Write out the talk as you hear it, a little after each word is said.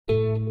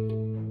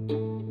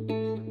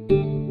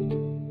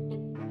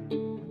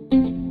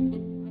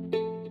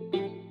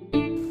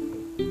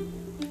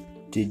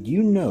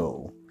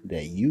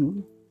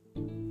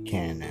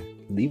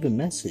leave a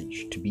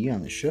message to be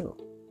on the show.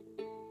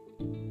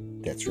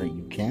 That's right,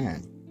 you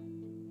can.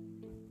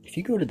 If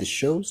you go to the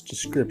show's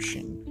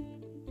description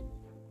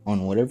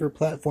on whatever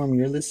platform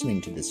you're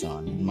listening to this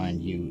on, and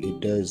mind you,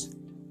 it does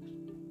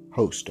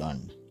host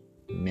on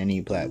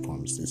many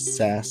platforms. The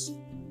SAS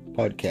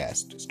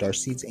podcast,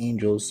 Starseeds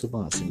Angels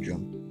Savant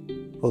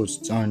Syndrome,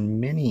 hosts on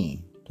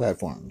many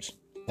platforms,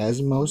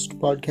 as most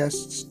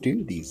podcasts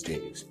do these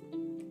days.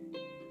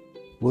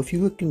 Well, if you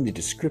look in the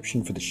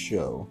description for the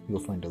show, you'll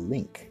find a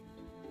link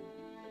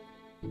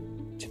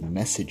to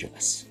message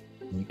us.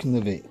 And you can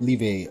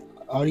leave a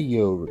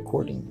audio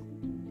recording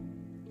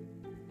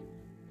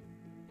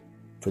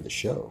for the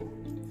show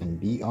and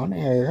be on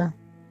air,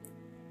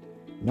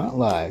 not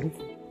live,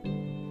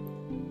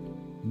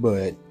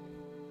 but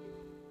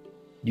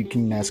you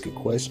can ask a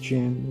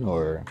question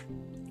or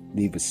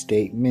leave a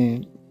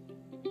statement.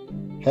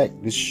 Heck,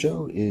 this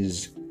show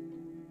is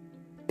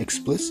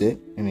explicit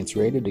and it's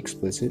rated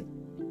explicit,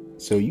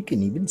 so you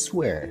can even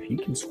swear. You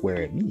can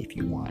swear at me if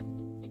you want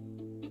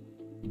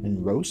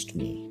and roast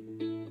me,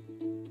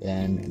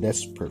 and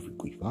that's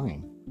perfectly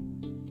fine.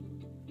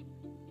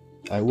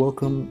 I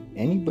welcome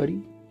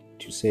anybody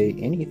to say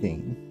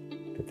anything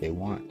that they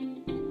want,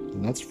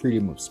 and that's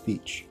freedom of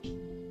speech,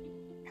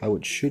 how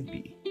it should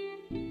be.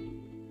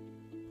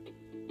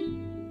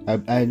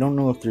 I don't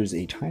know if there's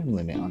a time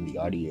limit on the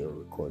audio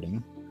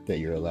recording that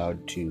you're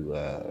allowed to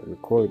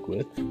record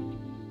with,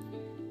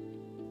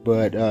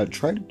 but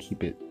try to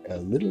keep it a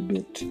little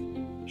bit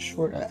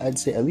short. I'd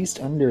say at least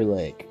under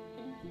like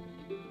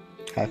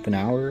half an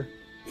hour,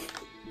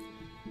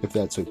 if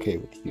that's okay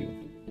with you.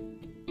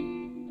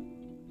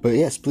 But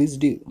yes, please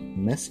do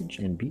message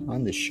and be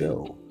on the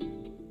show.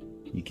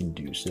 You can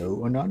do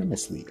so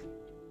anonymously.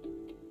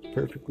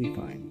 Perfectly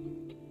fine.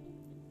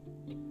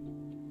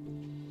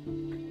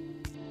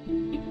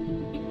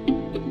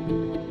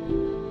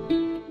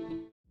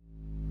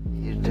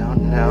 You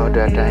don't know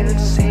that I'm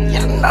singing. You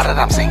know that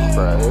I'm singing,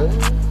 bro.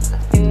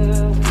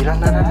 You don't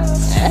know that I'm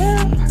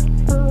singing?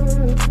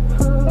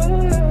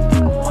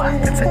 What?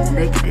 It's a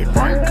negative.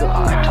 My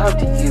God, how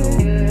do you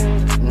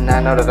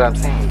not know that I'm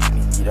singing?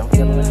 You don't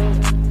get it?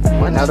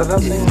 What? Now that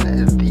I'm singing?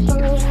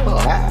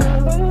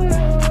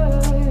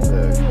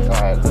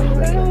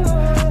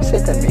 You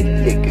said that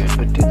made it good,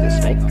 but did the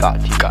snake got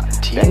you?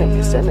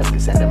 Venomous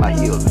enemies under my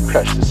heels and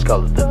crush the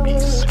skull of the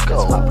beast.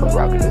 Skull, my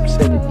prerogative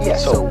said it. Yeah,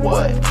 so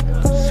what?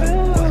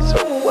 So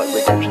what?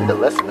 Redemption, the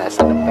lesson that's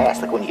in the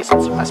past. Like when you get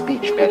sense of my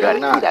speech, you gotta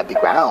eat that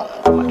big round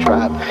for my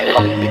tribe.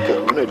 Call me big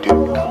kahuna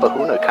dude,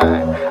 kahuna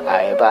kind.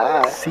 Eye by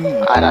eye,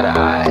 eye to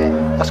eye.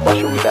 That's why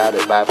should we die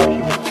to buy for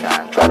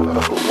humankind. Try to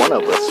fuck with one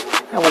of us,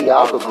 and we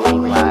all go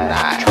green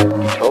line. Truth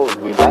be told,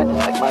 we lighting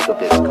like Michael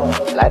Biscone,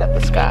 light up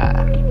the sky.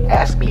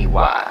 Ask me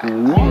why.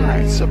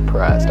 I'm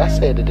surprised. I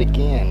said it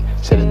again.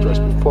 Said it twice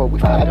before. We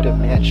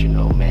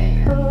five-dimensional,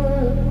 man.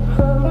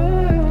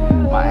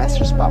 My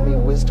answers spot me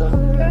wisdom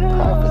and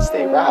prophets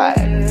they ride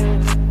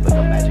like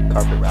a magic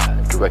carpet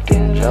ride. Direct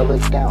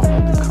angelic down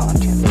with the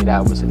content 8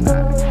 hours a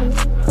night.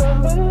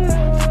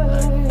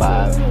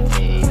 5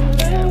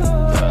 a.m.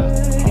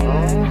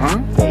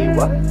 They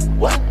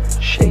what?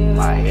 Shake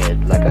my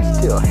head like I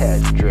still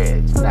had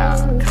dreads. Nah,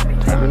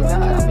 tell me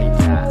not.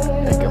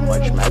 Like a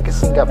much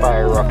magazine got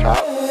fire off top.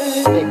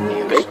 Fake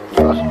news.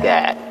 Fuck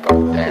that.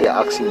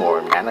 Yeah,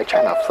 oxymoron, man. Like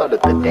trying to flood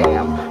at the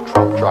dam.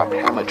 Trump drop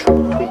hammer,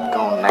 tweet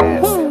gon'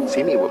 land.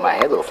 See me with my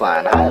halo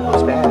flying high, no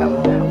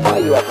spam. Why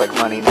you act like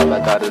money never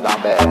got it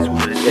on bad?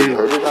 Yeah, you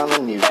heard it on the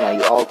news, now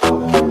you all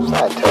confused.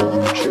 I tell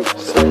you the truth,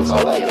 so that's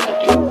all I ever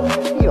do.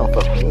 You don't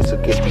fuck with me, so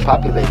get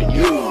depopulated.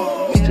 You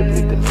used to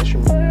believe the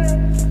mission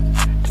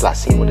till I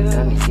seen what it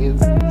done to you.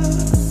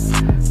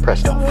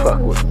 Press don't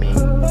fuck with me.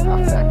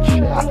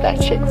 I'll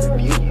fact check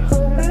review you.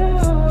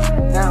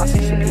 Now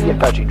CCP and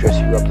Fauci dress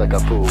you up like a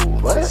fool.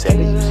 What? Said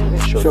it, you seen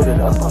it, showed it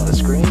up on the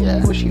screen. Yeah.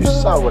 Wish you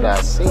saw what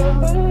I seen.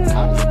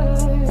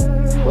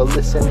 Well,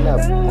 listen up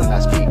when I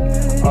speak.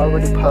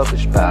 Already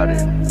published about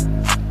it.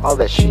 All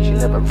that shit you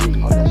never read.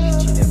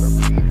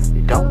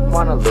 You don't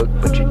wanna look,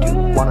 but you do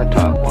wanna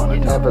talk. You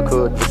never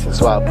could listen,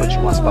 so I'll put you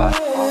on spot.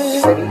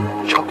 Steady,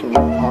 choking you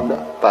on the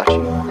bocce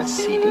and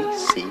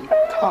CDC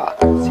cock.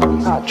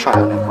 Not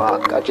trying to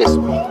mock, I just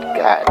mean,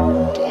 god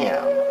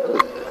damn.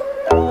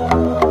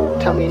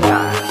 Tell me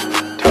not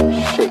to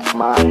shake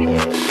my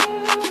head.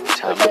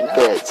 Tell the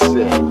bed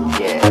said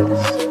yes.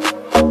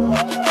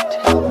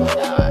 Tell me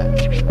not.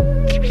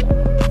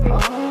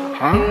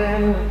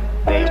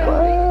 They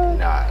what?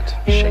 Not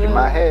shaking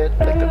my head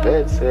like the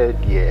bed said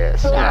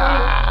yes.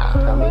 Nah.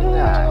 Tell me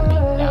not.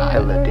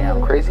 Hella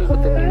damn crazy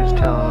with the news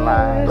telling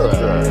lies.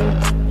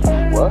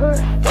 What?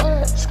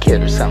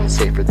 Scared of something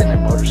safer than a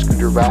motor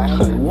scooter ride?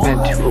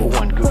 Man,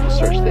 201 Google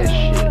search that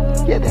shit.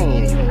 Yeah, they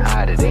ain't even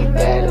hide it, ain't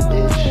that a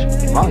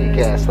bitch? All you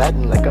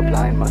gaslighting like a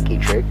blind monkey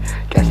trick.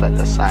 Gaslight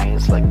the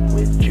science like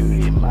with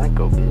Judy and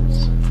Michael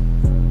bits.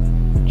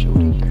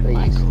 Judy crazy.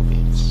 Michael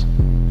bits.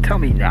 Tell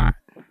me not.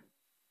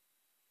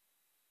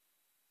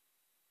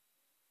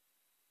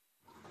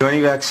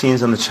 Joining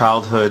vaccines on the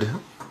childhood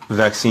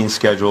vaccine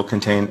schedule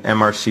contain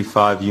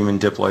MRC5 human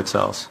diploid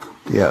cells.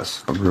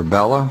 Yes,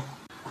 rubella,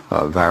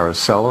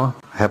 varicella,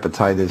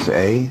 hepatitis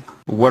A.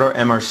 What are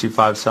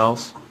MRC5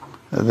 cells?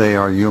 They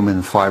are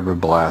human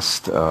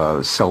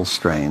fibroblast cell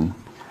strain.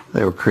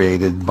 They were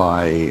created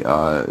by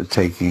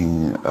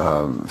taking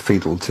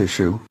fetal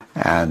tissue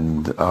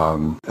and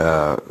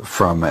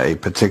from a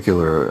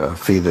particular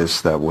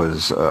fetus that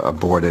was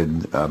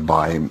aborted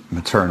by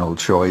maternal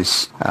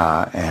choice,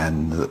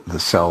 and the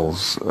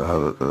cells,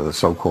 the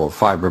so-called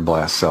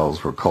fibroblast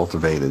cells, were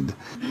cultivated.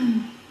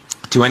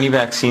 Do any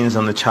vaccines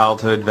on the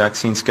childhood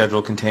vaccine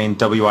schedule contain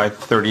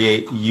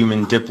WI38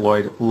 human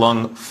diploid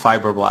lung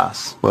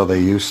fibroblasts? Well, they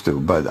used to,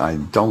 but I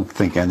don't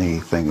think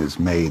anything is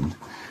made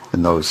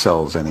in those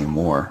cells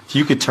anymore. If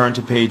you could turn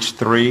to page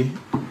 3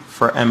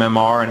 for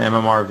MMR and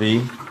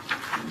MMRV,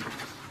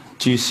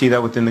 do you see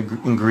that within the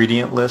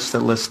ingredient list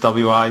that lists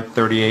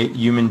WI38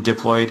 human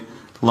diploid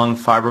lung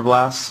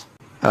fibroblasts?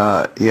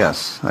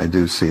 Yes, I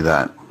do see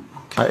that.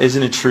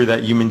 Isn't it true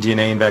that human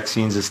DNA in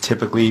vaccines is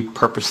typically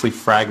purposely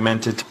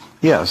fragmented?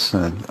 Yes,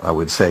 and I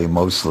would say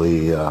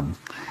mostly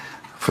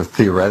for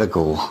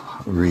theoretical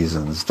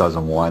reasons,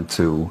 doesn't want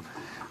to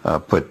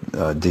put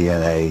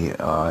DNA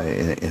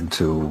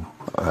into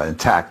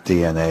intact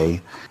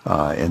DNA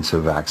into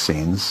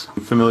vaccines.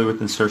 Familiar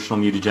with insertional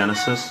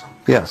mutagenesis?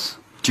 Yes.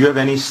 Do you have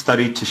any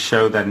study to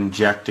show that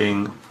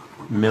injecting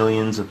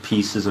millions of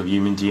pieces of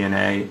human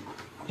DNA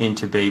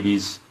into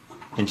babies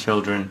and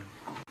children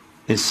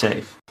is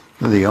safe?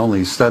 The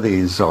only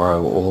studies are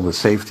all the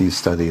safety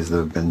studies that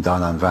have been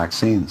done on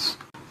vaccines.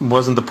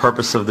 Wasn't the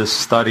purpose of this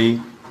study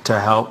to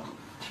help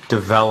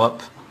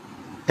develop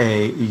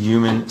a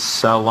human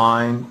cell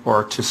line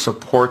or to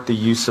support the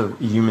use of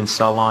human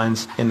cell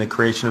lines in the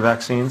creation of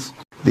vaccines?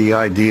 The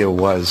idea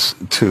was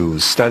to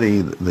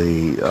study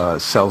the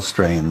cell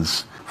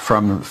strains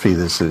from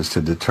fetuses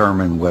to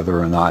determine whether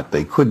or not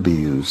they could be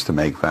used to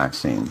make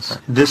vaccines.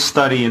 This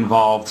study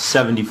involved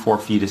 74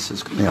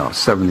 fetuses.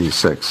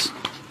 76.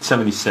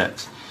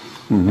 76.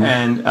 Mm-hmm.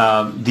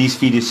 And these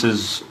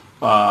fetuses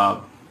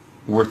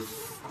were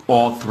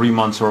all 3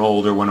 months or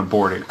older when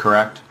aborted,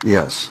 correct?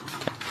 Yes.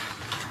 Okay.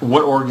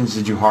 What organs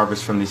did you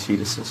harvest from these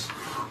fetuses?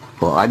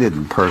 Well, I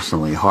didn't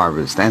personally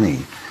harvest any,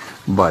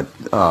 but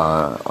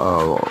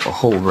a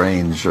whole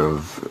range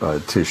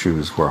of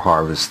tissues were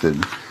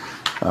harvested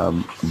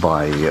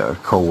by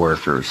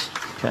co-workers.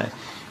 Okay.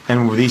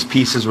 And these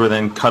pieces were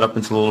then cut up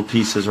into little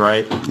pieces,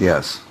 right?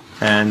 Yes.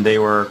 And they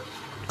were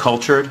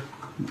cultured?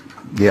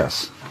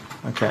 Yes.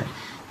 Okay.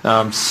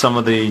 Some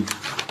of the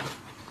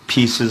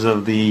pieces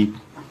of the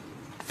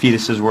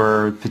fetuses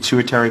were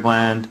pituitary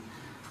gland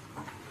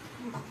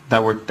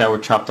that were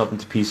chopped up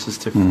into pieces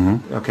to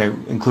okay,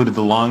 included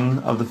the lung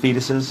of the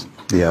fetuses?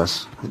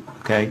 Yes.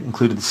 Okay,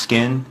 included the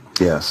skin?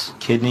 Yes.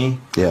 Kidney?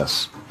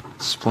 Yes.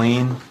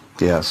 Spleen?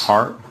 Yes.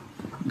 Heart?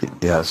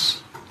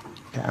 Yes.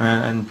 Okay.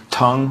 And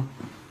tongue?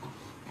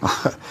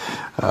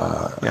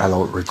 I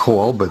don't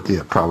recall, but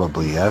yeah,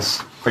 probably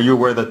yes. Are you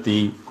aware that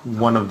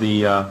one of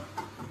the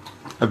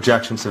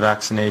objections to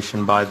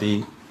vaccination by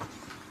the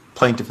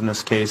plaintiff in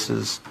this case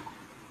is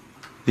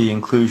the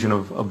inclusion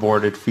of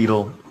aborted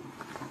fetal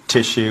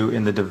tissue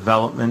in the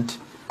development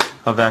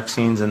of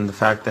vaccines and the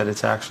fact that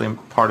it's actually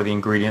part of the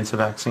ingredients of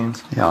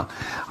vaccines? Yeah,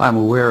 I'm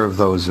aware of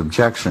those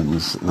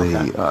objections.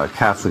 The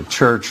Catholic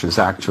Church has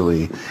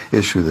actually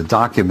issued a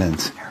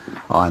document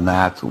on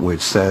that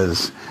which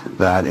says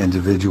that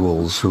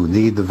individuals who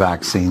need the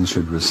vaccine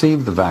should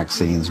receive the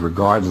vaccines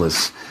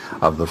regardless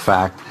of the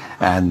fact,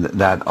 and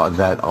that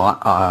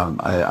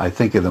I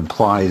think it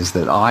implies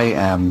that I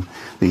am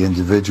the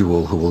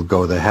individual who will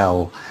go to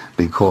hell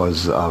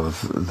because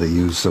of the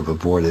use of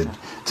aborted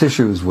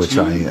tissues, which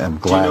I am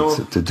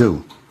glad to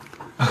do.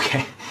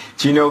 Okay.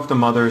 Do you know if the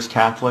mother is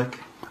Catholic?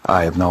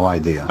 I have no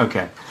idea.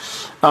 Okay.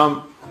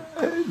 But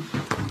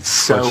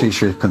she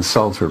should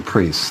consult her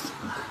priest.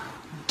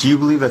 Do you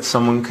believe that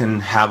someone can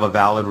have a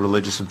valid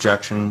religious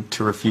objection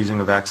to refusing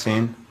a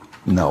vaccine?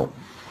 No.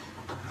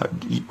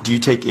 Do you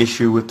take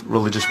issue with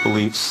religious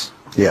beliefs?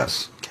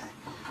 Yes. Okay.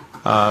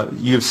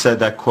 You have said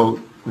that, quote,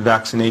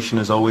 vaccination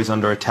is always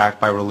under attack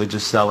by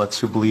religious zealots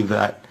who believe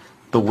that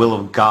the will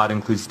of God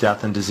includes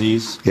death and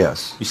disease?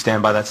 Yes. You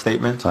stand by that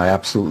statement? I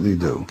absolutely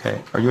do.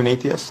 Okay. Are you an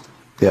atheist?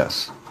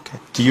 Yes. Okay.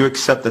 Do you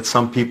accept that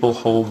some people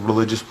hold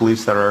religious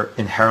beliefs that are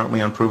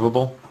inherently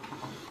unprovable?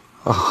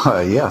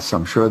 Yes,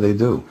 I'm sure they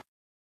do.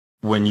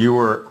 When you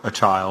were a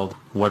child,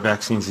 what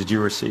vaccines did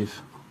you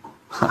receive?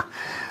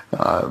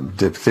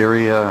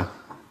 Diphtheria.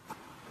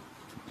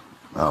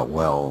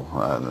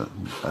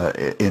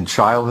 In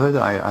childhood,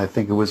 I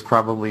think it was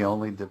probably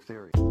only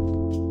diphtheria.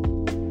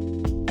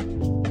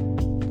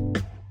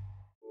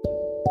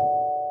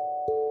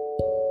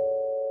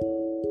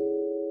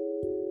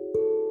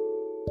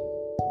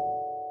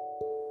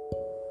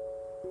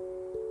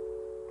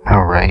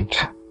 All right.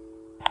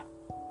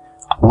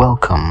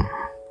 Welcome.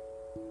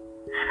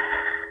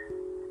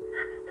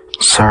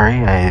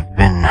 Sorry, I've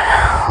been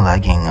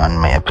lagging on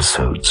my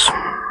episodes.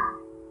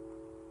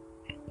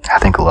 I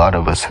think a lot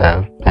of us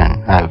have,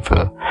 and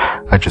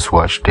I just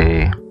watched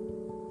a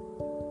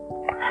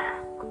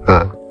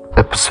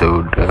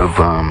episode of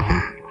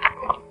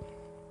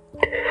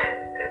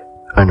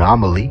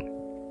Anomaly.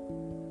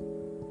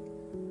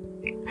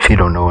 If you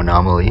don't know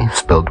Anomaly,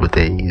 spelled with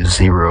a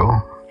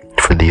 0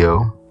 for the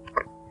O,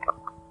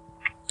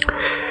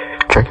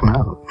 check him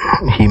out.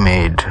 He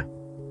made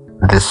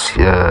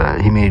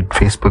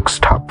Facebook's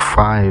top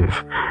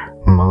 5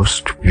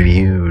 most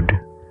viewed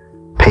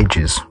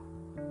pages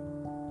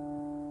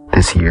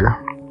this year.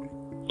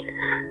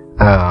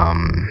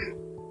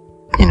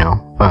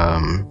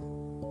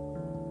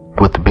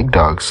 With the big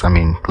dogs, I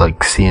mean, like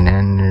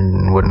CNN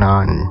and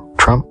whatnot, and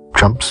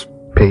Trump's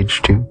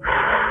page too.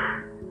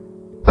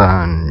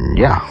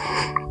 Yeah,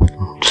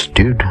 it's a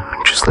dude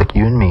just like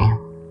you and me,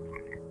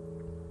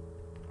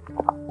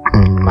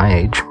 my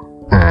age,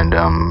 and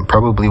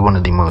probably one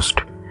of the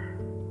most,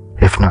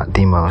 if not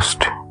the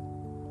most,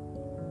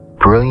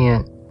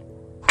 brilliant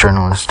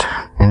journalist,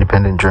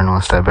 independent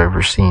journalist I've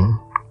ever seen.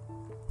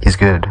 He's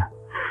good,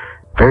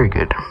 very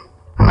good,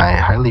 and I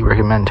highly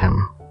recommend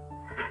him.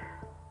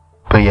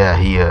 But yeah,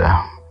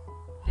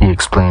 he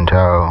explained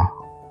how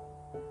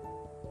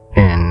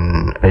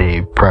in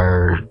a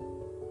prior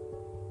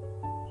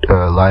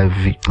live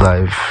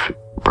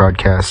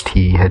broadcast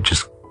he had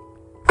just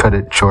cut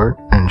it short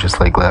and just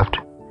like left.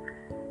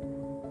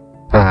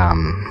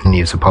 And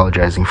he was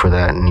apologizing for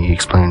that, and he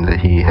explained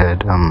that he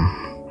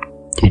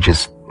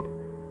just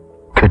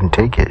couldn't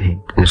take it. It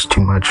was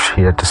too much.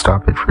 He had to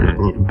stop it for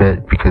a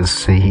bit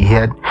because he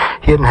hadn't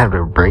had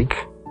a break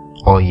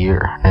all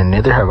year, and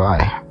neither have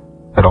I.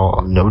 At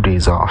all. No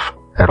days off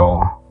at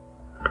all.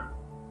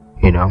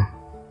 You know?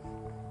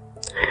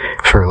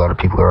 Sure, a lot of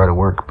people are out of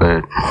work,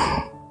 but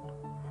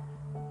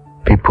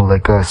people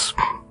like us,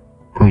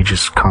 we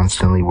just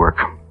constantly work.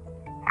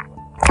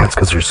 That's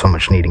because there's so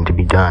much needing to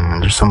be done,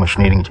 and there's so much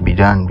needing to be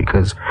done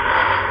because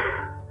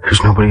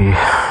there's nobody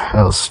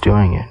else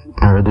doing it,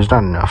 or there's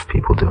not enough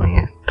people doing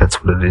it.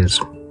 That's what it is.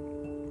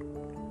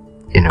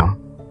 You know?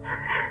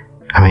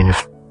 I mean,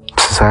 if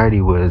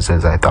society was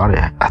as I thought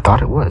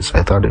it was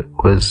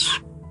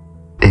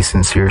a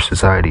sincere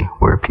society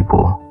where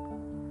people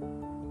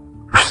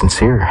were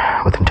sincere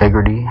with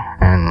integrity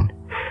and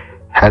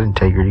had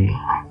integrity.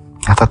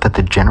 I thought that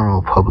the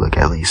general public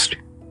at least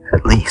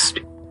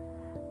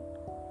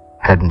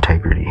had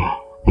integrity,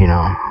 you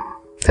know.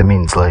 That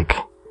means, like,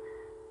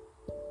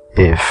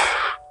 if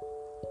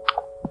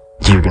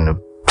you're gonna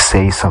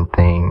say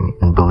something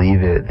and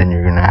believe it, then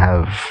you're gonna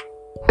have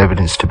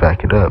evidence to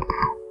back it up,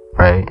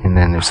 right? And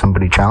then if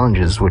somebody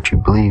challenges what you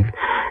believe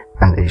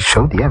and they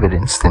show the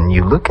evidence, then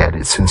you look at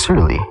it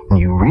sincerely and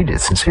you read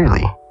it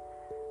sincerely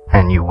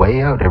and you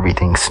weigh out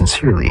everything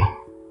sincerely,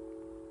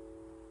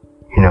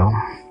 you know.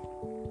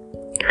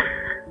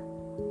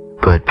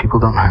 But people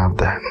don't have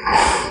that.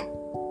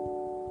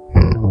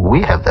 And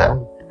we have that.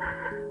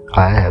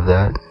 I have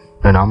that.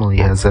 Anomaly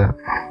has that.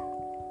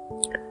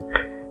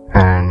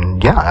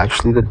 And yeah,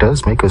 actually that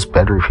does make us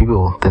better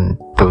people than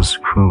those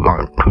who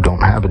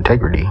don't have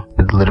integrity.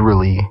 It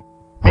literally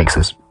makes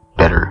us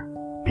better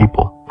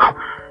people.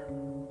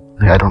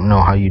 I don't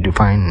know how you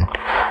define,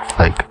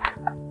 like,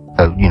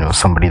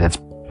 somebody that's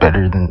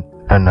better than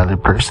another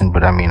person,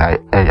 but I mean,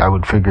 I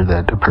would figure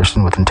that a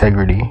person with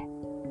integrity,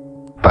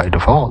 by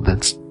default,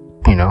 that's,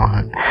 you know,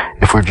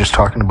 if we're just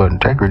talking about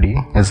integrity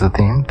as a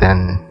theme,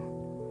 then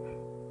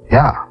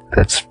yeah,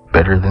 that's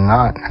better than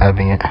not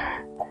having it,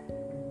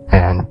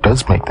 and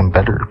does make them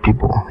better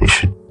people. We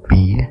should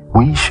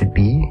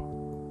be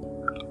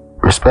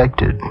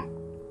respected.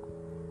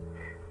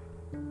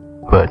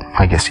 But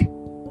I guess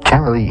you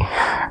can't really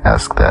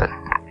ask that,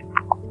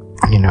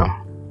 you know,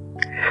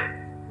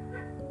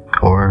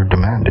 or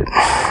demand it.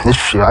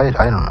 I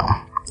don't know,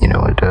 you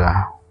know,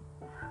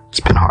 it's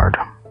been hard.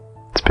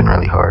 It's been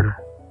really hard.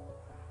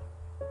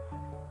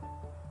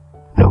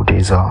 No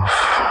days off,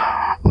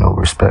 no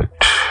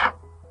respect,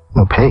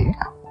 no pay.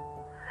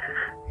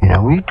 You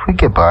know, we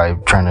get by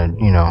trying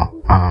to, you know,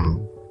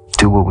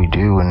 do what we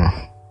do, and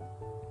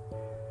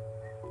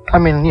I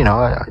mean, you know,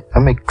 I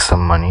make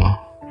some money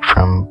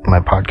from my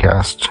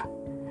podcast,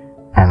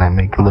 and I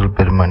make a little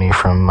bit of money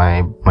from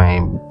my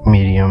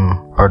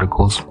Medium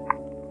articles.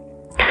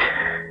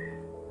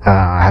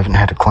 I haven't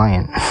had a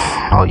client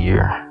all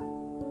year.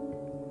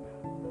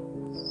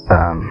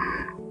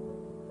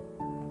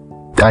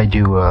 I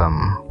do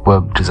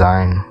web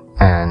design,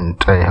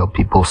 and I help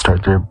people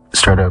start their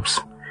startups.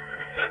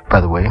 By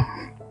the way,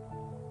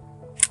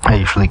 I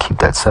usually keep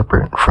that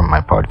separate from my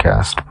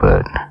podcast,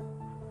 but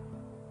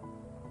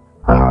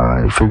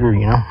I figure,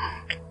 you know,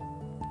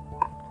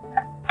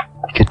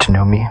 get to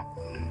know me.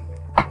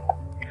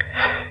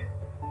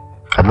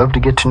 I'd love to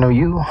get to know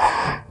you.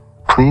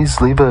 Please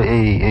leave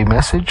a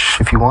message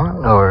if you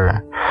want,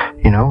 or,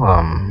 you know,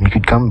 you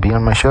could come be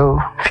on my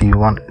show if you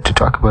want to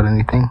talk about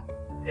anything.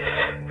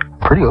 I'm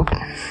pretty open.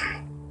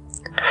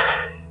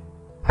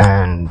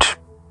 And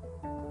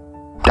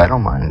I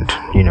don't mind,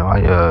 you know.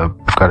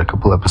 I've got a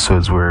couple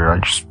episodes where I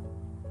just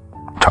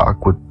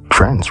talk with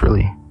friends,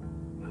 really.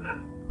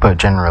 But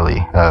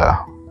generally,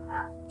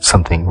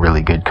 something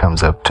really good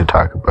comes up to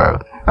talk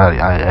about.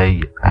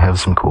 I have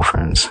some cool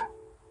friends,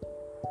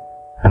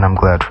 and I'm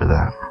glad for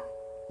that.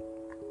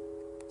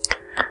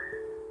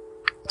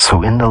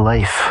 So in the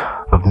life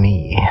of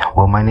me,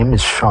 well, my name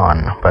is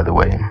Sean, by the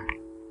way.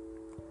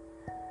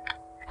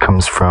 It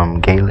comes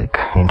from Gaelic,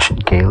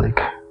 ancient Gaelic,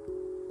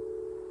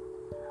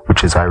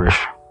 which is Irish,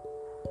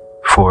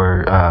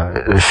 for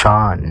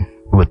Sean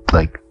with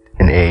like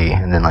an A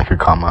and then like a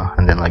comma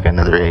and then like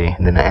another A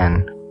and then an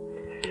N.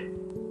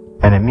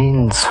 And it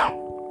means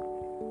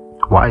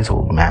wise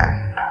old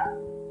man.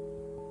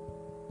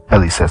 At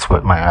least that's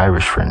what my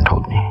Irish friend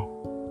told me.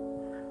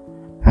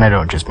 And I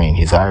don't just mean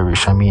he's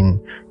Irish, I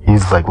mean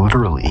he's like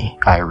literally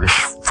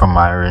Irish from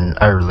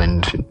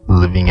Ireland,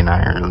 living in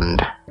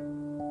Ireland.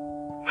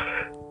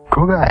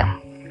 Cool guy.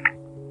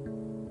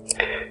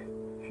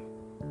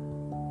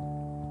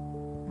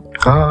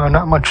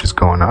 Not much is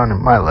going on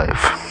in my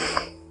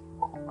life.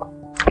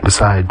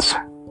 Besides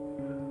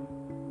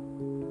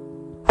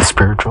the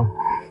spiritual.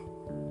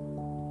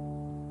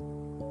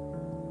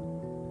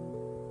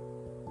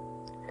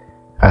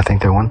 I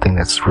think that one thing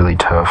that's really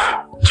tough,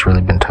 it's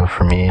really been tough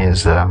for me,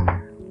 is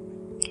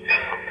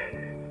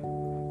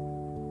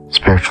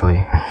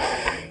spiritually.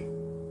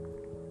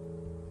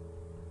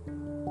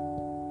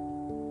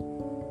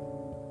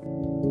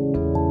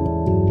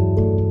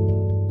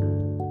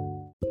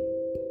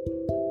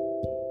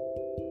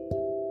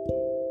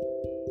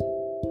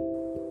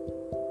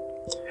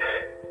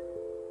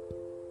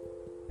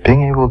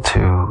 Being able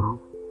to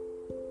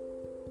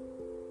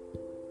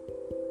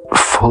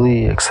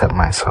fully accept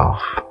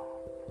myself,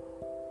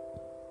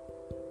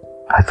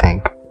 I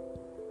think.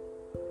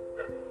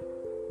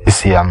 You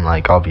see, I'm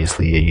like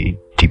obviously a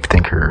deep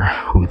thinker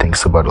who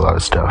thinks about a lot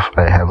of stuff.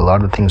 I have a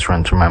lot of things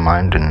run through my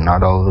mind and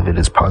not all of it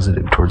is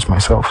positive towards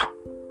myself.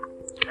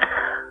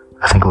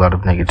 I think a lot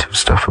of negative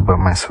stuff about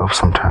myself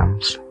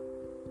sometimes.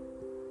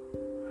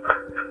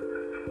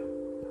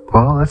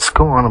 Well, let's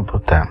go on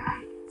about that.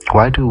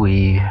 Why do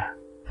we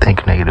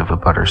think negative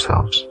about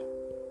ourselves?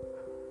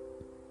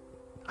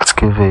 Let's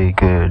give a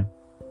good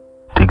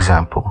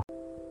example.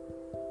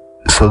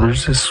 So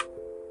there's this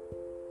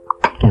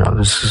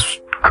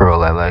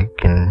girl I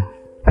like, and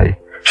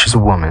she's a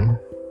woman,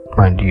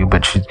 mind you,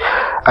 but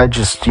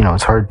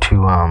it's hard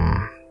to,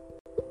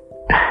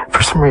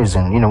 for some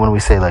reason, when we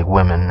say like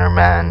women or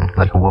man,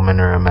 like a woman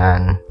or a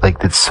man,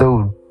 like it's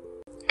so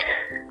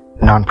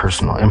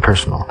impersonal,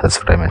 that's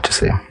what I meant to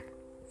say.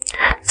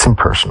 It's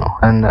impersonal,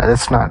 and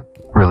that's not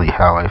really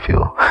how I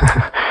feel,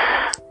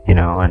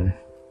 and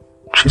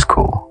she's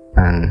cool,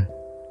 and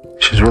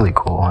she's really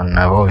cool, and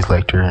I've always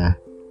liked her, and,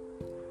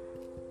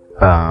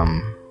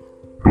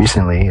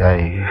 recently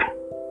I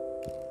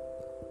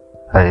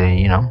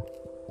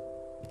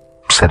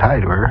said hi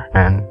to her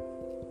and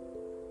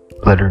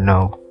let her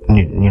know,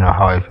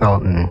 how I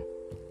felt, and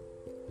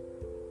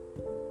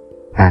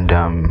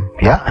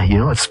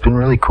it's been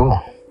really cool.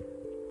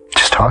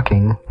 Just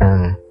talking,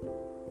 and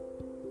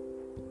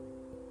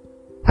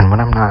when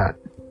I'm not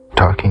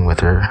talking with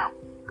her,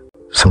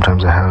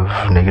 sometimes I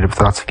have negative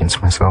thoughts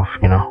against myself,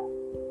 and,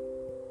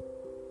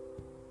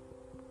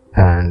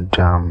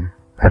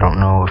 I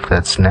don't know if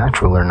that's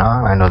natural or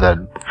not. I know that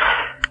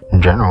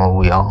in general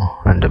we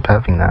all end up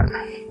having that.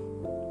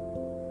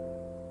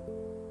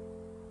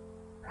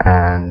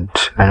 And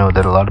I know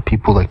that a lot of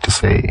people like to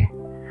say,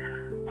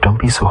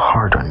 don't be so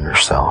hard on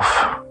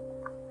yourself.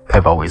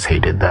 I've always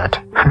hated that.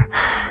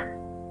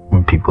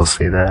 When people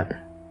say that.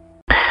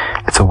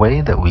 It's a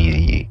way that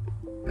we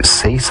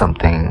say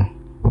something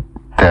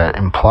that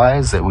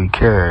implies that we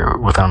care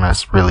without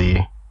us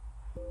really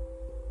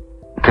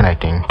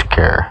connecting to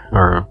care,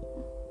 or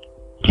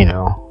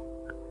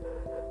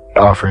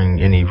offering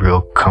any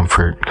real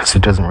comfort, because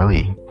it doesn't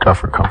really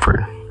offer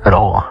comfort at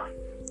all.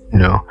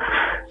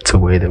 It's a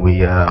way that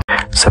we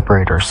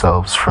separate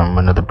ourselves from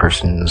another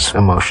person's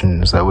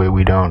emotions. That way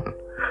we don't,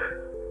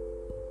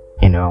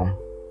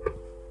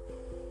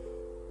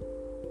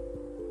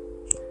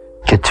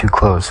 get too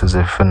close, as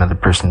if another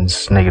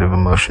person's negative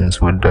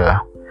emotions would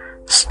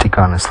stick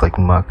on us like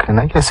muck. And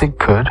I guess it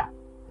could,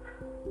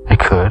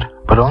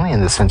 but only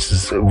in the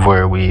senses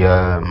where we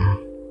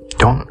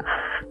don't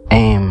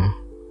aim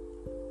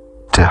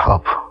to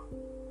help.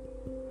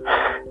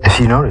 If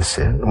you notice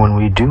it, when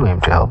we do aim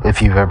to help,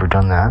 if you've ever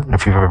done that,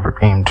 if you've ever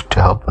aimed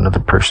to help another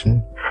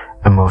person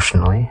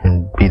emotionally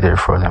and be there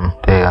for them,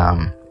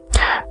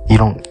 you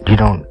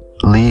don't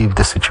leave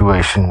the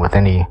situation with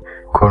any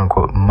quote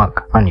unquote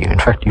muck on you. In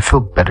fact, you feel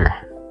better.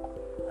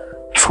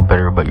 You feel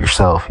better about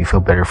yourself. You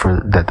feel better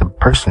for that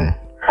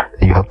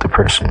you helped the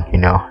person,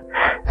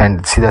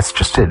 And see, that's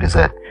just it, is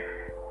that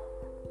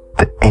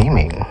the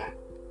aiming,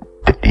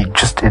 it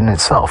just in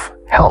itself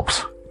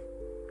helps,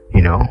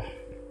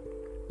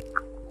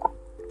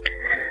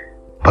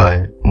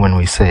 But when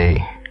we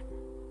say,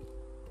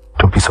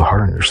 don't be so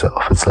hard on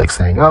yourself, it's like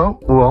saying, oh,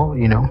 well,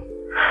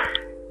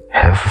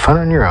 have fun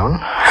on your own.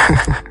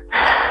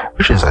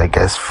 Which is, I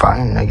guess,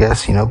 fine. I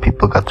guess,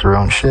 people got their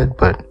own shit,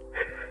 but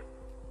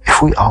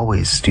if we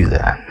always do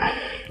that,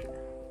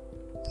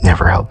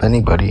 never help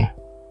anybody,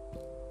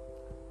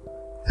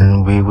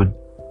 then we would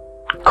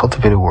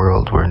cultivate a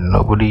world where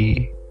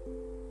nobody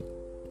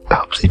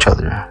helps each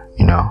other,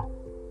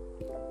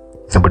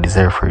 Nobody's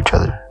there for each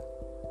other.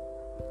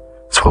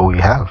 It's what we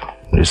have.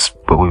 It's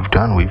what we've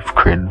done. We've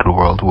created a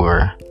world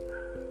where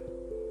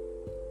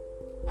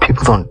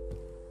people don't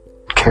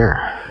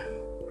care.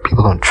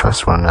 People don't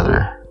trust one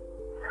another.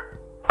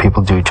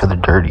 People do each other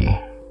dirty.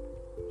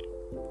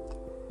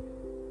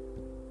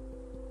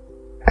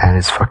 And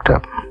it's fucked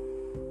up.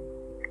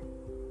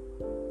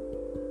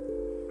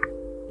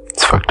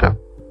 It's fucked up.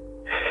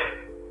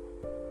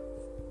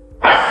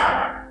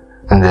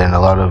 And then a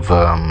lot of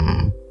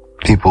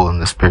people in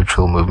the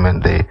spiritual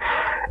movement,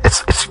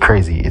 it's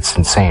crazy, it's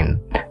insane.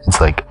 It's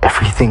like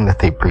everything that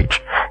they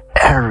preach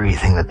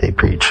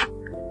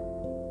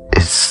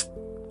is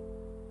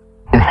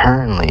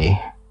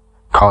inherently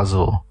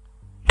causal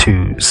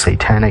to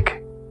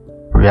satanic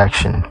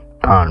reaction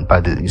by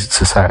the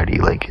society.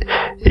 Like,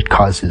 it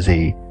causes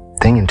a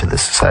thing into the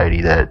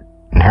society that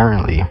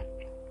inherently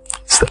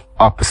it's the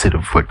opposite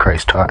of what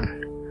Christ taught.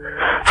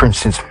 For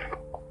instance,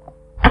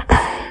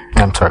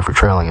 I'm sorry for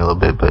trailing a little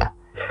bit, but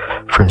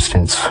for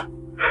instance,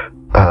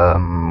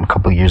 a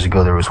couple of years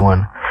ago there was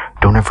one,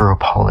 don't ever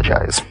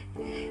apologize,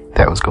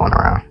 that was going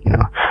around,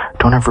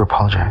 don't ever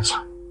apologize,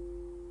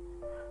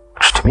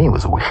 which to me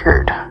was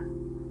weird.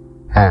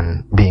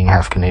 And being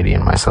half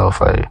Canadian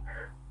myself, I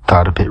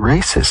thought a bit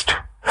racist.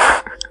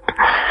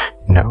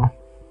 You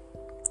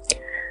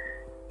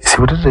see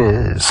what it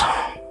is?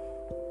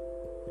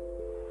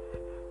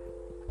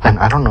 And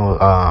I don't know,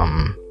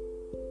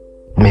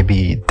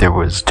 maybe there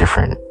was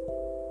different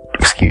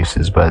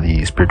excuses by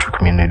the spiritual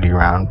community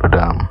around, but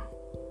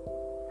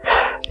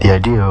the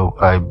idea,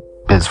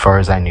 as far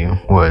as I knew,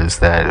 was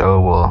that,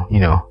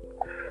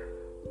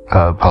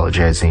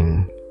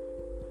 apologizing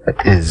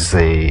is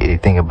a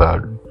thing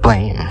about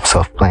blame,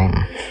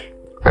 self-blame,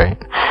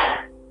 right?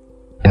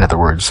 In other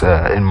words,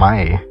 in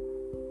my,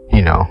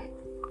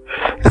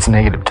 it's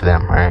negative to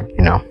them, right?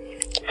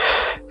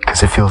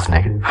 Because it feels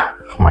negative.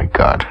 Oh my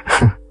God.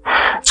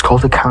 It's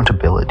called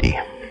accountability.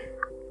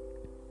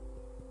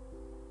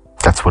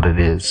 That's what it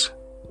is.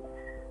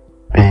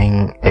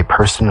 Being a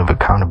person of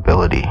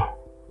accountability.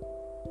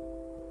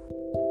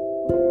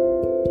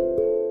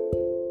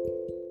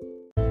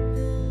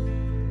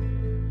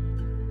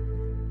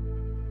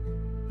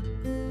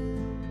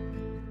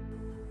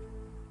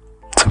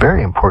 It's a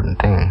very important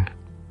thing.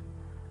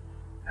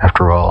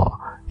 After all,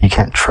 you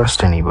can't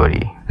trust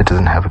anybody that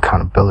doesn't have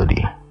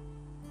accountability.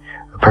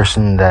 A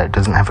person that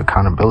doesn't have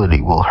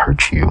accountability will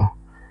hurt you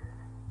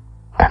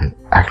and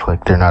act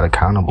like they're not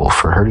accountable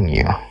for hurting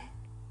you.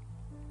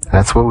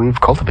 That's what we've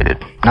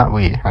cultivated. Not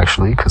we,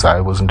 actually, because I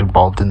wasn't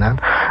involved in that.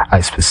 I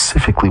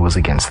specifically was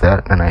against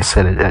that, and I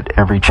said it at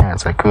every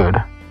chance I could.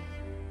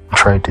 I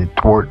tried to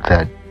thwart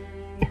that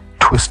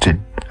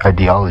twisted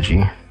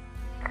ideology.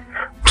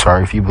 I'm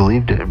sorry if you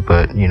believed it,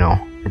 but,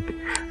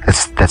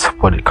 that's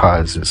what it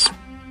causes.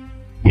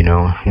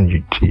 And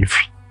you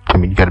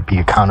gotta be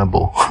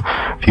accountable.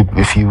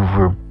 If you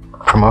were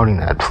promoting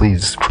that,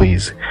 please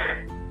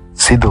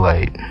see the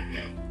light.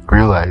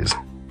 Realize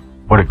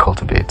what it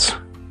cultivates.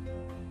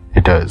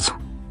 It does.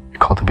 It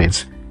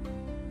cultivates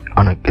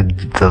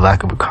the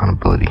lack of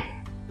accountability.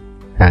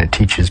 And it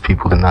teaches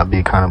people to not be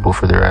accountable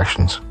for their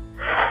actions.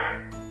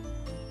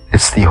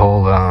 It's the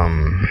whole,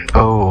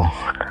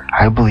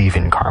 I believe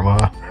in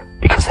karma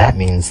because that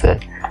means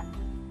that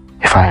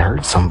if I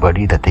hurt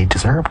somebody that they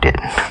deserved it.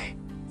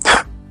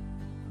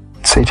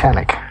 It's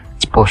satanic.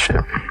 It's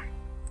bullshit.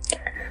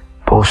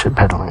 Bullshit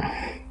peddling.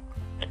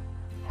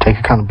 Take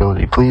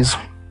accountability, please.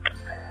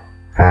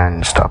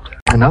 And stop that.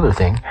 Another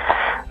thing,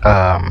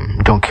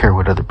 don't care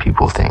what other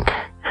people think.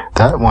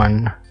 That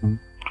one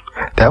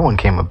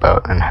came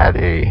about and had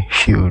a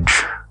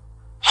huge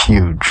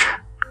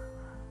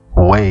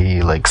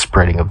way, like,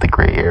 spreading of the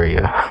gray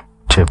area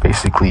to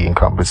basically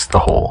encompass the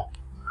whole.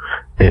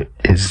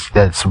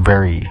 That's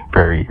very,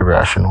 very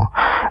irrational.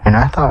 And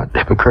I thought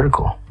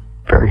hypocritical.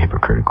 Very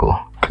hypocritical,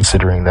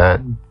 considering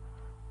that,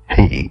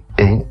 hey,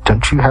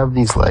 don't you have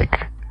these,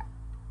 like,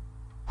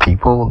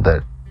 people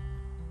that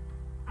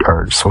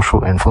are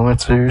social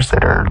influencers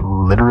that are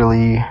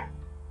literally,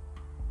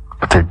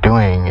 what they're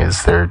doing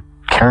is they're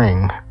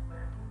caring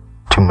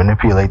to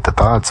manipulate the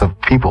thoughts of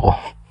people.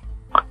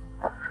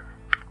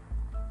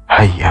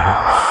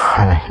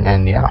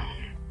 And yeah,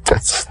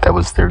 that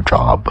was their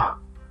job.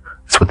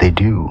 That's what they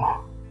do.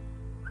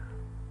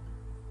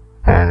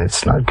 And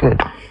it's not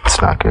good.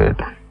 It's not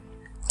good.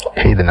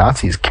 Hey, the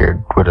Nazis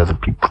cared what other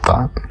people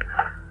thought.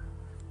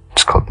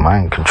 It's called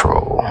mind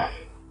control.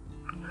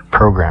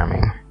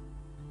 Programming.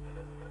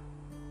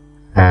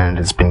 And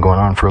it's been going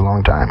on for a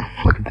long time.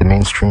 Look at the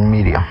mainstream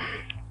media.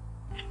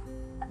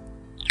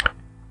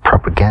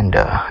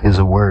 Propaganda is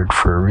a word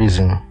for a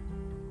reason.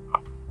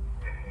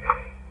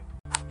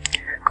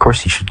 Of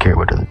course you should care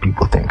what other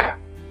people think.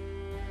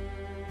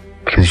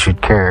 Because you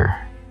should care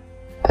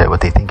that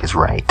what they think is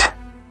right.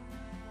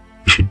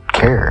 You should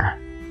care.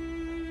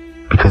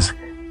 Because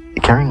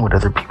caring what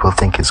other people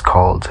think is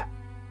called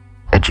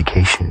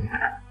education.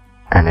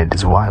 And it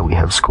is why we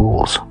have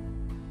schools.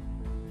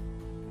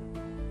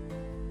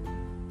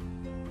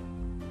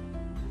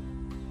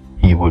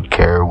 You would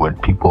care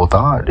what people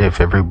thought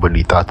if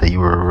everybody thought that you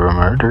were a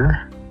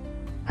murderer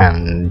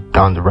and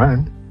on the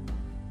run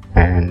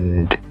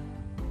and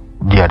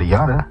yada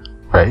yada,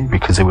 right?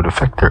 Because it would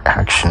affect their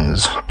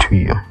actions to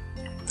you.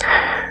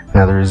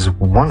 Now, there is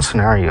one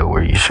scenario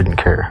where you shouldn't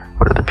care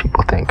what other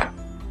people think.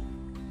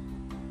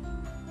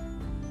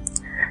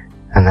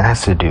 And that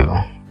has to do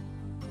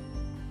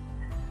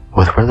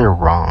with where they're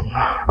wrong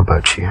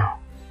about you.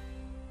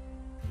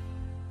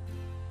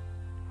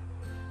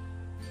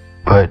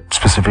 But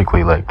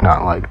specifically, like,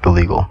 not like the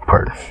legal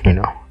part, you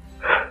know.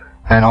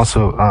 And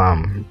also,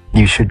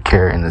 you should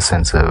care in the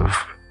sense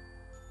of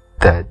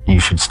that you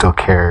should still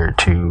care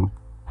to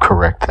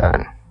correct that.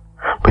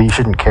 But you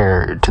shouldn't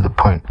care to the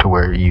point to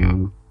where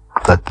you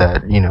let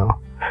that, you know,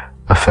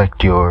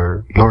 affect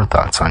your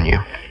thoughts on you.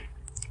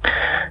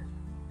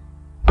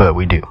 But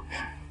we do.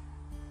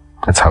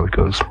 That's how it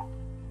goes.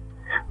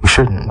 We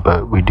shouldn't,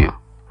 but we do.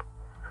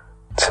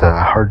 It's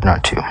hard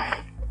not to.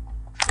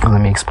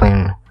 Let me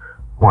explain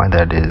why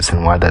that is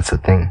and why that's a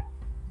thing.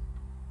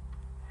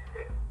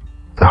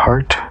 The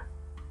heart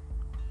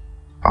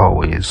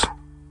always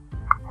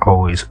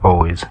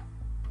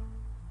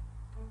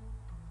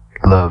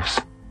loves.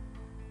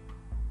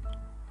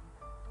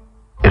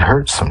 It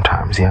hurts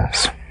sometimes,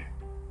 yes.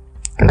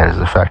 And that is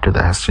a factor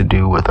that has to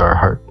do with our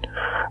heart,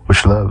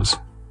 which loves,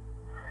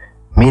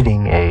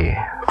 meeting a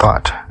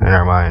thought in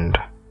our mind,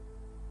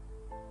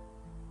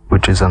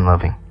 which is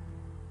unloving.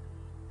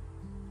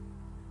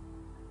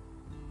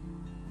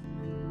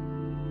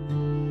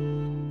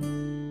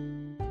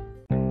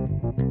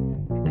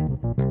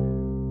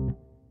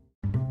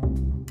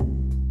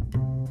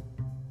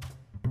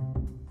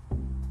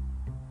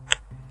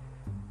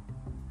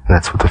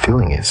 That's what the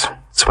feeling is.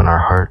 It's when our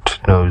heart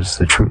knows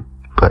the truth,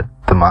 but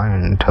the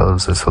mind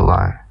tells us a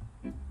lie.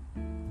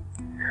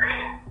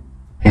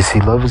 You see,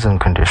 love is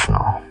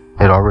unconditional.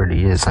 It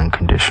already is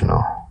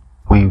unconditional.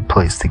 We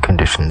place the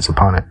conditions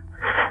upon it,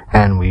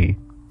 and we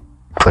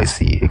place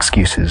the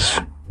excuses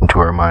into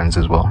our minds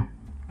as well.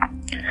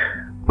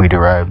 We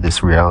derive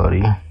this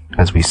reality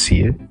as we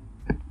see it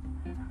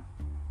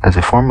as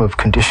a form of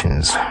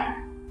conditions.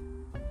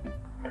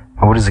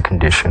 What is a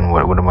condition?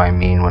 What do I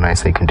mean when I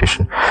say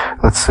condition?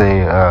 Let's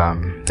say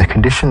a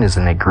condition is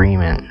an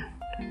agreement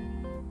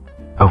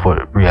of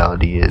what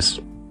reality is,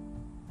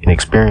 an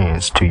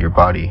experience to your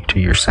body, to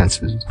your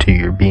senses, to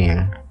your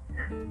being.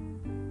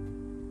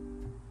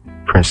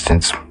 For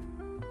instance,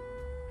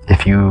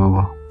 if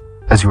you,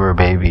 as you were a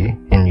baby,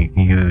 and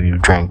you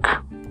drank,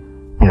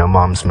 you know,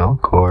 mom's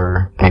milk,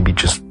 or maybe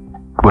just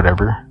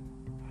whatever,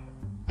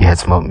 you had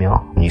some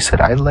oatmeal, and you said,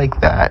 I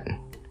like that,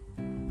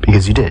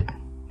 because you did.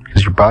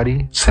 Because your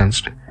body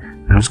sensed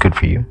it was good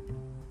for you.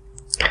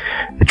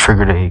 It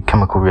triggered a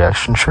chemical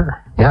reaction,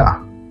 sure,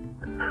 yeah.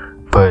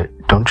 But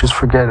don't just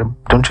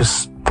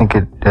think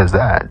it as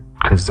that,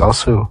 because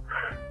also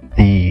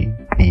the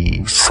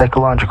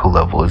psychological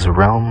level is a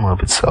realm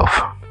of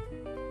itself.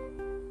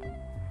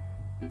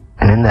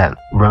 And in that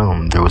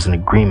realm, there was an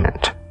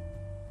agreement.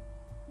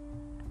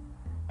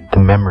 The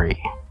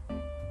memory.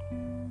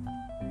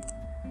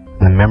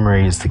 And the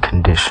memory is the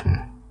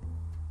condition.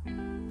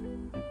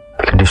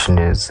 The condition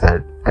is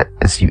that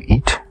as you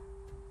eat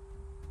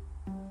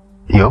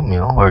the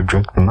oatmeal or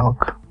drink the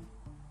milk,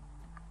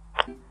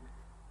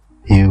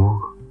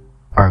 you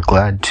are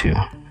glad to.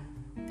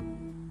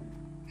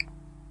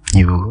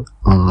 You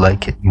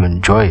like it, you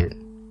enjoy it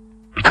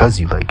because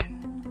you like it,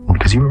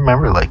 because you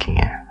remember liking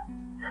it.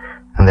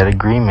 And that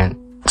agreement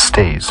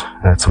stays.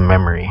 That's a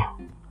memory.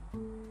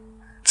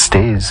 It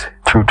stays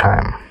through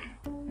time.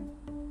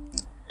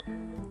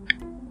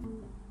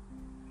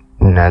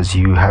 And as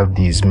you have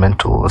these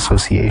mental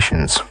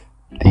associations,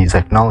 these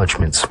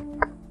acknowledgements,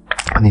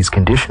 these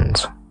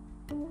conditions,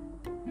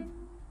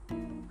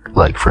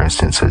 like for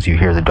instance, as you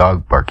hear the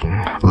dog barking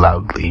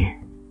loudly,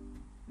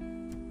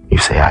 you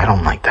say, I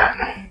don't like that.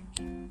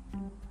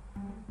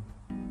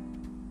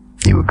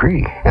 You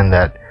agree, and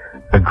that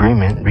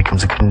agreement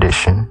becomes a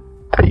condition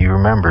that you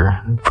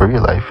remember for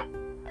your life,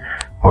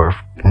 or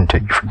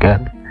until you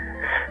forget,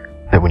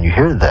 that when you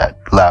hear that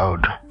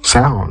loud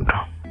sound,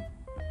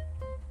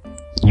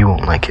 you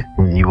won't like it,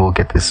 and you will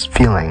get this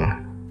feeling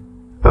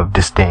of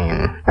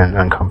disdain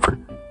and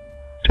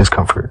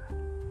discomfort.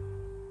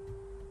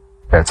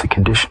 That's a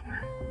condition.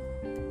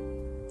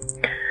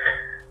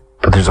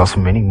 But there's also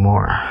many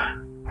more,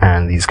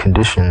 and these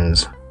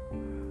conditions,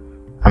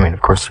 I mean,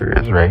 of course there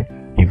is, right?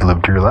 You've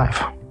lived your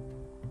life.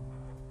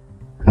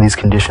 And these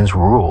conditions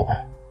rule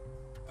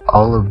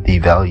all of the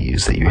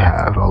values that you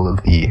have, all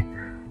of the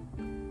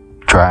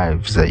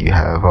drives that you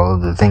have, all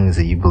of the things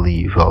that you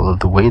believe, all of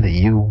the way that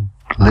you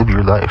live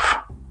your life.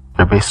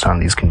 They're based on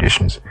these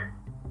conditions.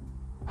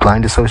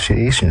 Blind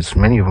associations,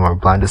 many of them are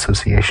blind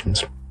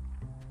associations.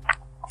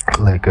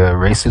 Like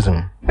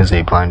racism is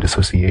a blind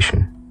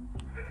association.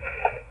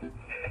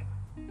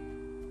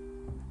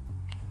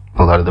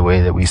 A lot of the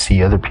way that we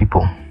see other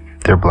people,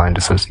 they're blind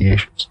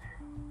associations.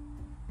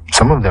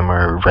 Some of them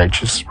are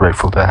righteous,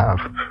 rightful to have.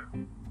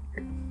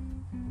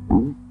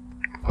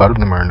 A lot of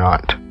them are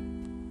not.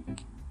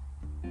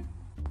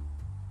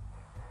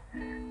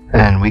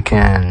 And we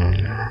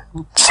can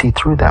see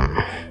through them.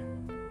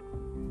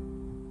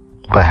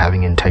 by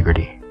having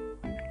integrity?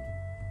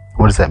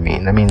 What does that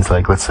mean? That means,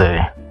 like, let's say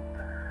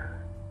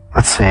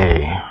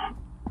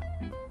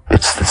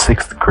it's the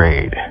 6th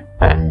grade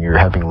and you're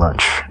having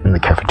lunch in the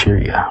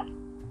cafeteria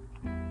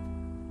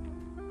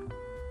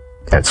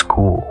at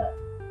school,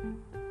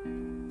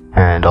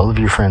 and all of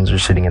your friends are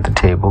sitting at the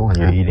table and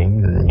you're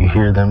eating, and you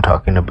hear them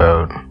talking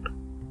about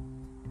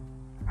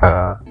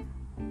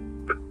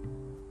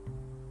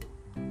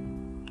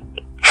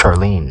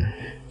Charlene.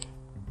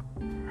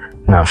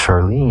 Now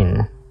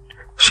Charlene,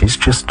 she's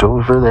just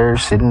over there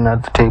sitting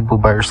at the table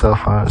by herself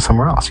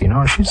somewhere else,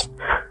 she's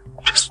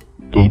just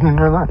eating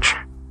her lunch.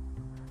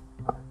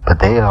 But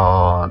they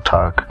all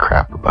talk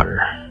crap about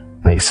her.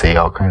 They say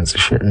all kinds of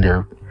shit and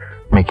they're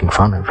making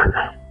fun of her,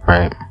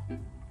 right?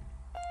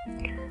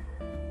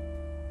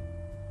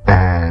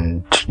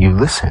 And you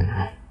listen.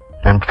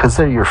 And because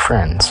they're your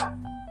friends,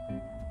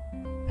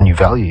 and you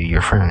value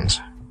your friends,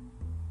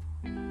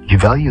 you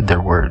value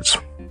their words.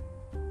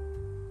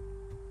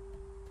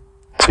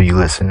 So you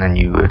listen and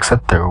you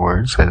accept their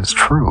words as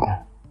true.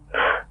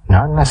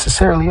 Not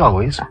necessarily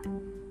always.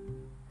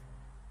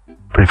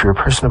 But if you're a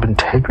person of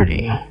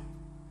integrity,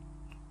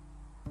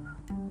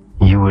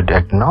 you would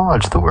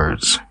acknowledge the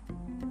words.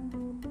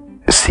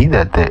 See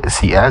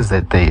as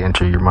that they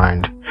enter your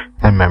mind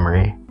and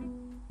memory,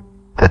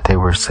 that they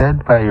were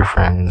said by your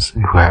friends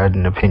who had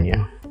an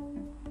opinion.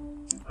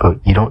 But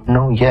you don't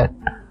know yet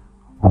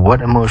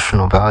what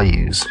emotional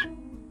values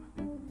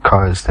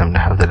caused them to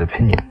have that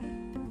opinion.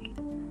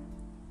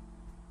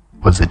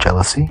 Was it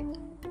jealousy?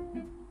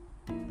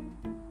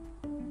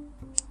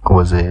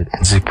 Was it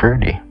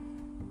insecurity?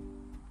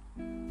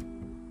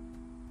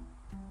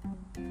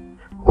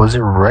 Was it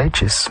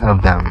righteous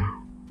of them?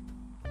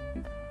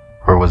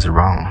 Or was it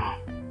wrong?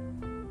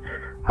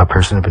 A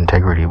person of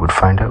integrity would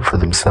find out for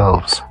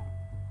themselves.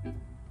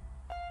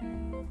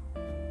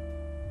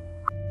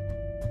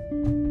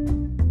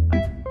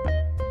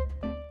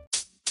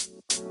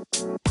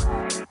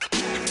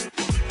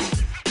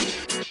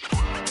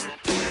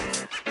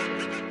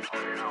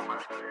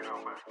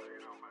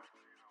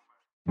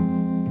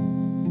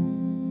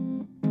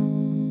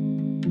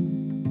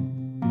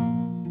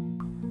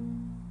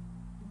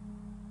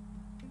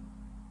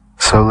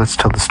 So let's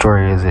tell the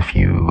story as if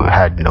you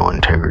had no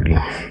integrity.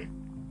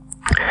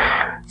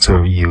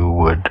 So you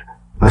would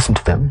listen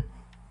to them.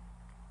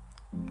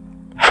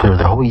 For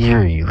the whole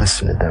year you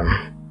listen to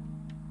them.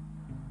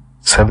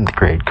 7th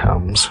grade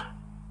comes.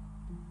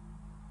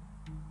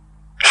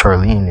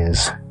 Charlene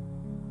is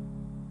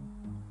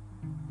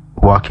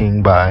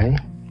walking by.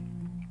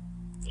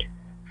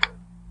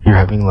 You're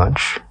having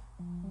lunch.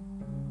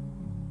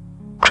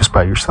 Just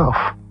by yourself.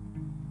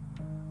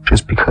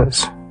 Just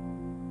because.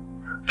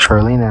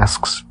 Charlene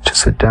asks to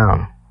sit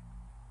down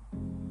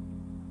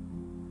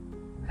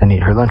and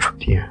eat her lunch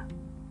with you.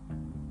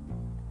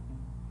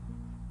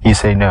 You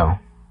say no.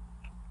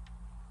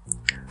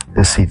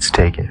 The seat's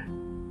taken.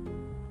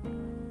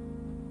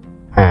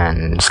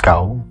 And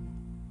scowl.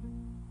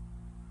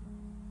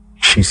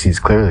 She sees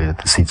clearly that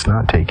the seat's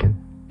not taken.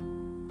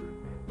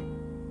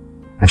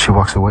 And she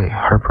walks away,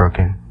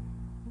 heartbroken.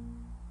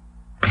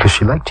 Because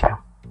she liked you.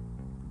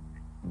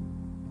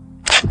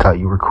 She thought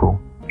you were cool.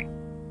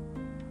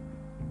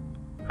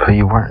 But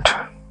you weren't.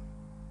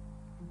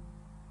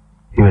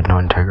 You had no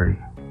integrity.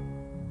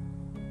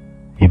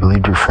 You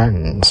believed your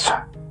friends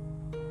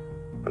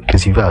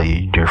because you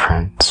valued your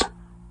friends.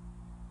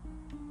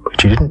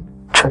 But you didn't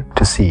check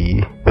to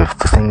see if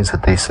the things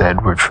that they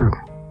said were true.